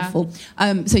was awful.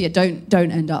 So yeah,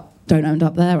 don't end up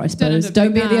there, I suppose.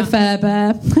 Don't be the affair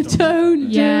bear. Don't do it.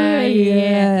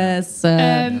 Yes.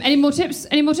 Any more tips?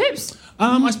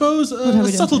 I suppose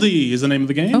subtlety is the name of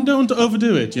the game. Don't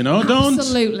overdo it, Don't.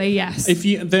 Absolutely, yes. If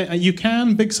you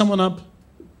can big someone up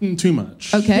too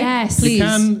much. Okay. Yes, please.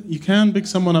 You can big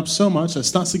someone up so much that it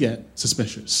starts to get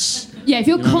suspicious. Yeah, if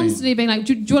you're constantly being like,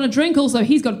 do you want a drink? Also,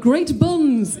 he's got great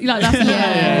buns. You're like, that's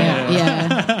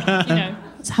yeah.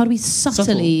 So how do we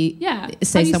subtly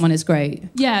say someone is great?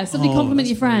 Yeah, subtly compliment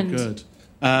your friend. Good.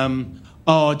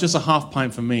 Just a half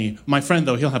pint for me. My friend,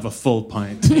 though, he'll have a full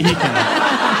pint. He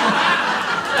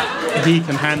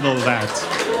can handle that.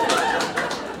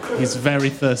 He's very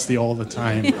thirsty all the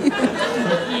time.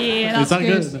 Yeah, that's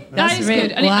good. That's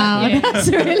good. Wow, that's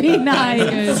really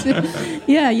nice.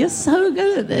 Yeah, you're so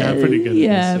good at this. Yeah, pretty good at this,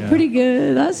 yeah. Pretty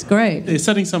good. That's great. It's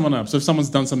setting someone up. So if someone's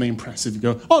done something impressive, you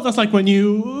go, oh, that's like when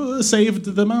you saved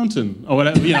the mountain. Or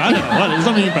whatever. I don't know. What? It's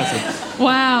something impressive.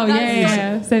 Wow,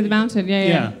 yeah. Save the mountain.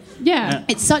 Yeah.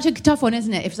 It's such a tough one,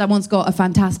 isn't it? If someone's got a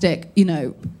fantastic,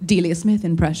 Delia Smith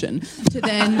impression, to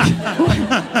then...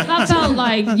 That felt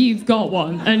like you've got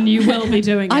one, and you will be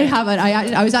doing it. I haven't.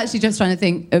 I was actually just trying to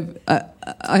think of...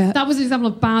 that was an example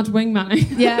of bad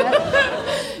wingmanning. Yeah.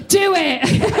 Do it!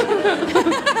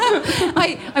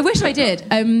 I wish I did.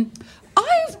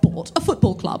 I've bought a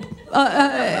football club.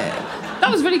 That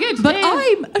was really good. But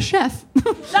I'm a chef.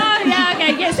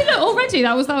 Yeah. See, look, already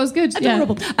that was good.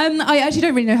 Adorable. Yeah. I actually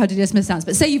don't really know how to do Smith sounds,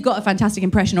 but say you've got a fantastic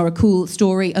impression or a cool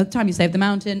story, a time you saved the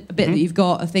mountain, a bit that you've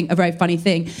got, a very funny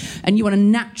thing, and you want to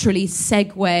naturally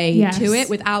segue to it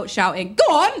without shouting,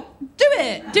 go on, do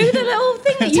it. Do the little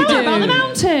thing that you do. Tell about the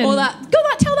mountain. Or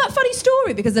tell that funny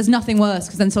story, because there's nothing worse,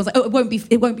 because then someone's like, oh, it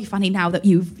won't be funny now that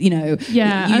you've,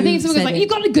 Yeah, I think someone goes like, you've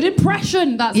got a good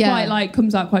impression. That's quite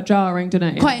comes out quite jarring,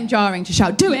 doesn't it? Quite jarring to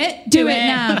shout, do it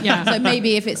now. Yeah. So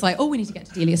maybe if it's like, oh, we need to get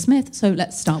to Delia Smith, so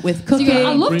let's start with cooking. So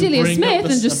I love Delia Smith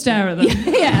and just stare at them.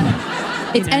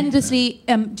 Yeah. It's endlessly.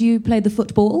 Do you play the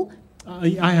football?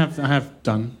 I have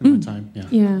done in my time.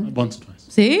 Yeah. Once or twice.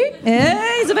 See,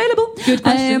 he's available. Good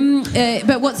question.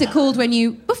 But what's it called when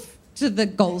you to the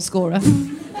goal scorer?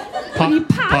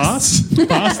 Pass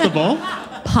the ball.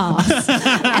 pass.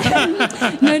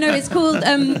 No, it's called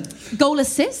goal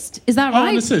assist. Is that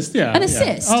right? An assist, yeah. An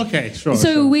assist. Yeah. Okay, sure.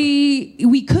 So sure.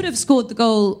 we could have scored the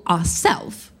goal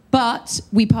ourselves, but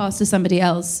we passed to somebody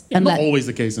else. And Not always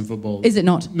the case in football. Is it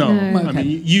not? No. Okay. I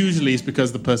mean, usually it's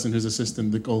because the person who's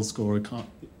assisting the goal scorer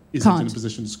isn't in a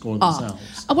position to score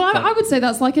themselves. Well, I would say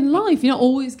that's like in life. You're not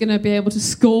always going to be able to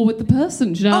score with the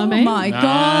person. Do you know what I mean? Oh my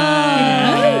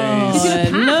God!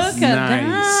 Nice. Look at that.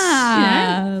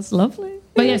 Yeah. That's lovely.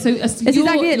 But yeah, so you're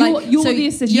exactly it. you're the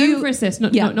assist. You're for assist,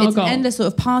 not a it's goal. endless sort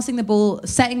of passing the ball,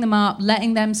 setting them up,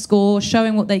 letting them score,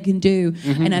 showing what they can do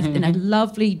in a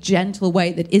lovely, gentle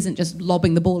way that isn't just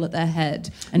lobbing the ball at their head.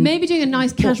 And maybe doing a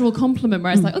nice casual compliment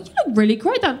where it's like, oh, you look really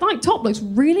great. That top looks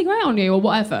really great on you, or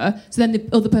whatever. So then the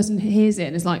other person hears it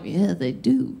and is like, yeah, they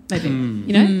do. Maybe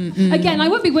you know. Again, I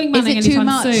won't be wingmanning anytime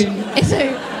soon.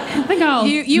 I think I'll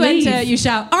you leave. enter, you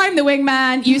shout, I'm the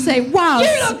wingman. You say, wow,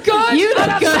 you look good. You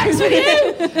look good. Sex with you.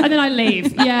 And then I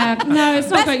leave. Yeah, no, it's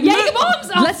not great. Jaeger bombs.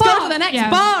 Let's go to the next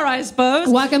bar, I suppose.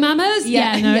 Wagamamas.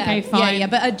 Okay, fine. Yeah,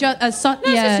 but Good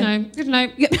to know. Good to know.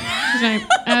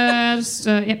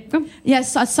 Go on.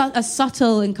 Yes, a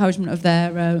subtle encouragement of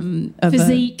their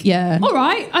physique. Yeah. All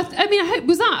right. I mean,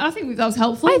 I think that was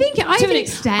helpful. I think to an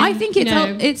extent. I think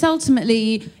it's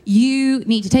ultimately you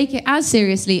need to take it as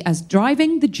seriously as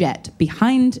driving the jet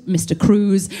behind Mr.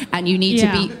 Cruise, and you need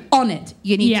to be on it.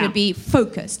 You need to be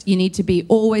focused. You need to be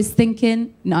always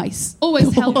thinking nice.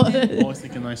 Always helping. Always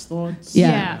thinking nice thoughts.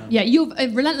 Yeah. You're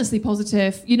relentlessly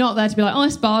positive. You're not there to be like, oh,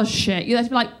 this bar's shit. You're there to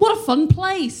be like, what a fun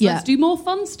place. Let's do more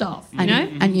fun stuff. You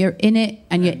know? And you're in it,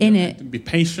 and you're in it. Be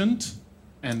patient.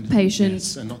 And patient.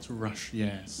 Yes, and not to rush,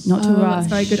 yes. Not to rush. That's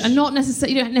very good. And not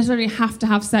necessarily, you don't necessarily have to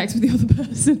have sex with the other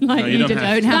person. Like, no, you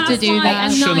don't have to do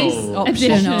that.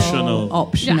 Optional.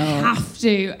 You don't have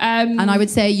to. And I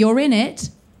would say you're in it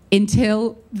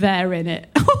until they're in it.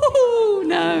 Oh,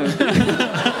 no.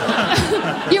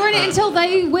 You're in it until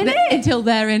they win it? Until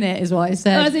they're in it is what I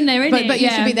said. Oh, as in they're in it, But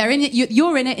you should be there in it.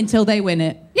 You're in it until they win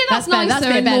it. Yeah, that's nicer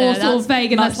and more sort of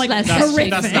vague, and that's like horrific.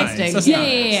 That's nice.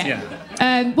 Yeah.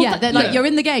 You're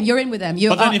in the game. You're in with them.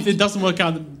 But then if it doesn't work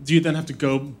out, do you then have to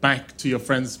go back to your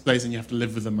friend's place and you have to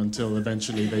live with them until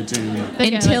eventually they do?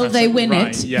 Until they win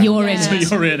it, you're in it.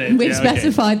 So you're in it. We've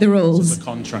specified the rules. It's a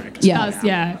contract.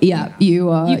 Yeah. You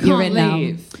are. You can't you're in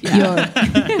leave.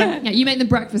 Now. You make them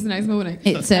breakfast the next morning.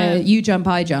 It's you jump,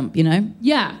 I jump. You know.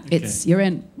 Yeah. It's you're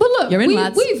in. But look, you're in,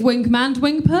 lads. We've wingmanned,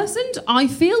 wing-personed. I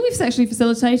feel we've sexually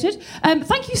facilitated.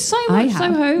 Thank you so much,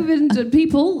 Soho and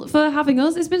people, for having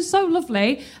us. It's been so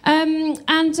lovely.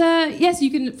 Yes,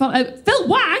 you can follow Phil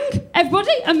Wang,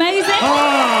 everybody. Amazing.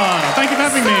 Oh, thank you for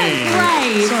having me.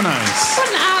 Great. So nice. What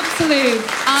an absolute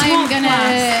I'm going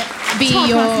to be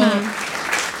your...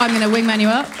 I'm going to wingman you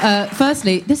up.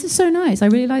 Firstly, this is so nice. I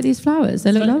really like these flowers.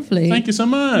 They look lovely. Thank you so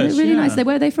much. They're really nice.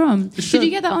 Where are they from? Sure. Did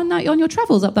you get that on your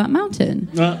travels up that mountain?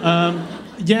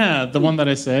 Yeah, the one that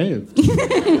I saved.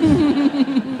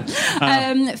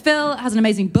 Phil has an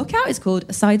amazing book out. It's called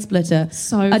A Side Splitter.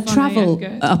 So a travel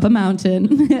up a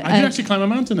mountain. I did actually climb a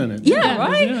mountain in it. Yeah,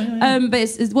 right? Yeah. But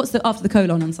it's what's the after the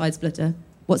colon on Side Splitter?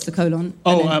 What's the colon?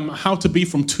 How to be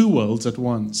from two worlds at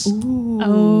once. Ooh.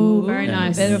 Oh, very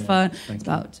nice. Bit of fun. It's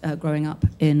about growing up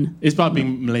in... It's about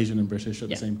being Malaysian and British at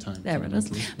the same time. There it is.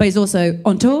 But he's also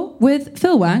on tour with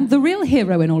Phil Wang, the real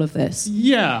hero in all of this.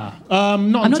 Yeah.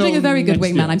 I'm not doing a very good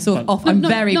wingman. I'm sort of off. I'm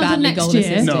very badly goal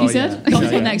assist. No, you said? Not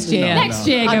until next year. Next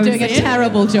year, I'm doing a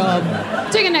terrible job.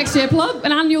 Doing a next year plug,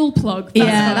 an annual plug.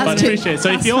 That's appreciate it.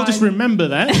 So if you all just remember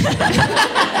that...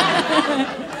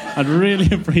 I'd really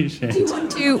appreciate it.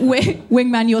 To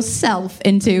wingman yourself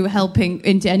into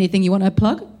anything you want to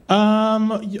plug?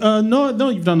 No,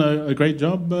 you've done a great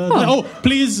job.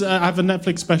 Please, I have a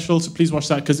Netflix special, so please watch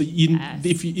that, because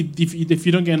if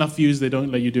you don't get enough views, they don't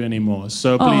let you do any more.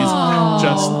 So please,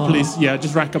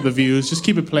 just rack up the views. Just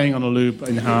keep it playing on a loop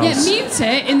in the house. Yeah, mute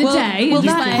it in the day. Will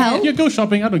that help? Yeah, go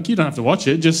shopping. You don't have to watch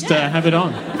it. Just have it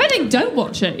on. If anything, don't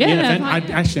watch it.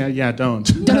 Don't.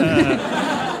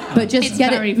 But just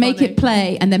make it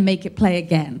play, and then make it play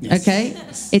again, okay?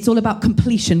 Yes. It's all about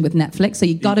completion with Netflix, so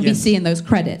you've got to be seeing those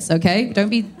credits, okay? Don't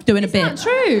be doing a bit. Is that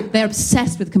true? They're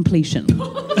obsessed with completion.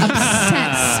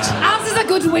 Obsessed. As is a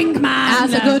good wingman.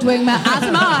 As a good wingman. As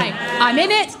am I. I'm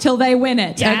in it till they win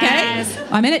it, okay?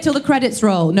 I'm in it till the credits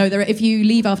roll. No, if you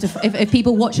leave if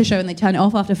people watch a show and they turn it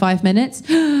off after 5 minutes,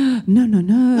 No.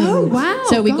 Oh, wow.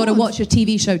 So we got to God. watch a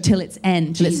TV show till its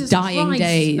end, till Jesus its dying Christ.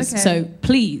 days. Okay. So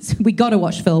please, we got to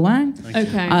watch Phil Wang.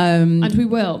 Okay. And we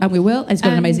will. And we will. And he's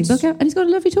got an amazing book out, and he's got a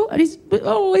lovely talk, and he's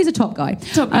a top guy.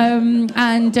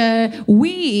 And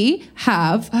we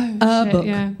have a book.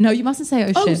 Yeah. No, you mustn't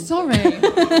say Oh, shit. sorry.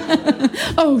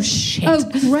 Oh, shit. Oh,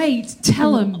 great.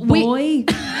 Tell him, boy.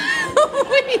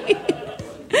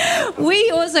 We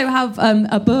also have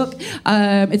a book.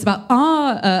 It's about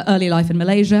our early life in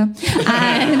Malaysia,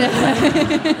 and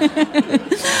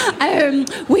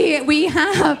we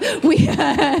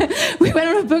went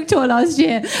on a book tour last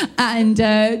year, and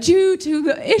due to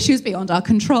issues beyond our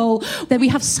control, then we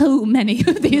have so many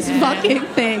of these fucking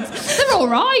things. They're all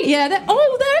right. Yeah, they're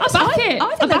I back it.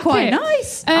 I think they're quite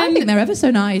nice. I think they're ever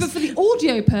so nice. But for the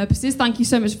audio purposes, thank you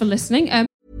so much for listening.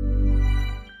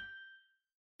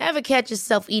 Ever catch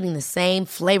yourself eating the same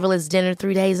flavorless dinner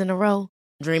 3 days in a row?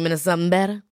 Dreaming of something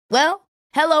better? Well,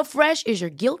 HelloFresh is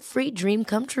your guilt-free dream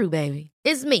come true, baby.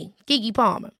 It's me, Keke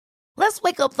Palmer. Let's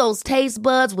wake up those taste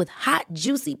buds with hot,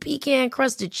 juicy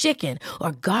pecan-crusted chicken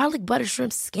or garlic butter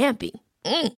shrimp scampi.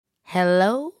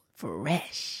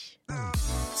 HelloFresh.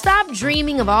 Stop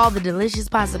dreaming of all the delicious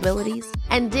possibilities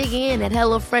and dig in at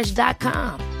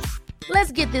HelloFresh.com.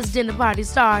 Let's get this dinner party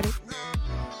started.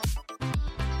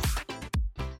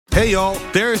 Hey, y'all,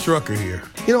 Darius Rucker here.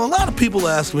 You know, a lot of people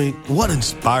ask me, what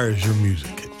inspires your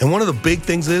music? And one of the big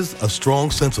things is a strong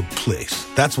sense of place.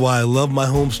 That's why I love my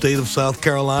home state of South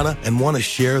Carolina and want to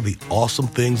share the awesome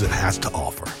things it has to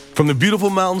offer. From the beautiful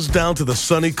mountains down to the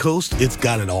sunny coast, it's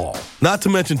got it all. Not to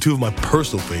mention two of my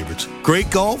personal favorites, great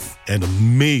golf and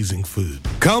amazing food.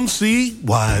 Come see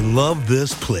why I love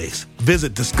this place.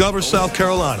 Visit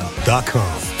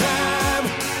discoversouthcarolina.com.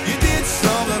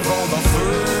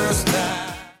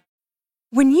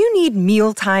 When you need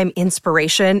mealtime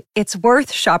inspiration, it's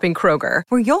worth shopping Kroger,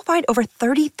 where you'll find over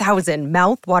 30,000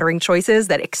 mouth-watering choices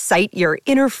that excite your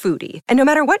inner foodie. And no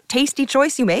matter what tasty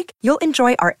choice you make, you'll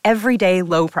enjoy our everyday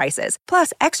low prices,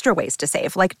 plus extra ways to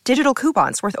save, like digital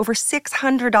coupons worth over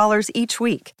 $600 each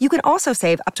week. You can also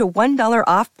save up to $1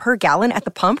 off per gallon at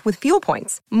the pump with fuel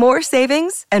points. More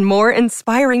savings and more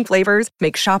inspiring flavors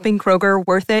make shopping Kroger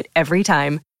worth it every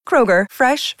time. Kroger,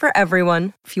 fresh for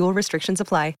everyone. Fuel restrictions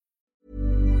apply.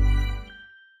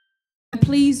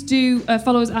 Please do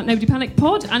follow us at Nobody Panic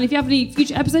Pod. And if you have any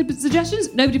future episode suggestions,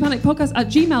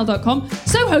 nobodypanicpodcast@gmail.com.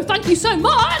 Soho, thank you so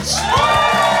much!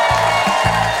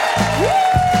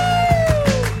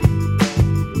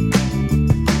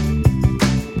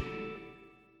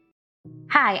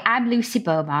 Hi, I'm Lucy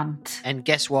Beaumont. And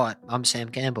guess what? I'm Sam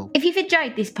Campbell. If you've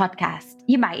enjoyed this podcast,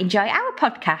 you might enjoy our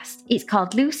podcast. It's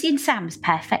called Lucy and Sam's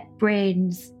Perfect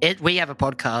Brains. We have a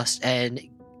podcast, and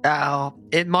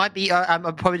it might be, I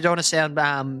probably don't want to sound,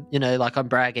 like I'm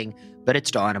bragging, but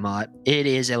it's dynamite. It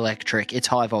is electric. It's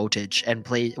high voltage. And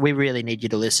please, we really need you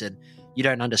to listen. You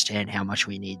don't understand how much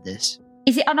we need this.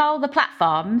 Is it on all the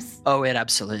platforms? Oh, it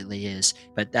absolutely is.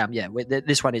 But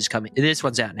this one is coming. This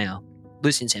one's out now.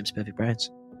 Lucy and Sam's Perfect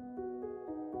Brains.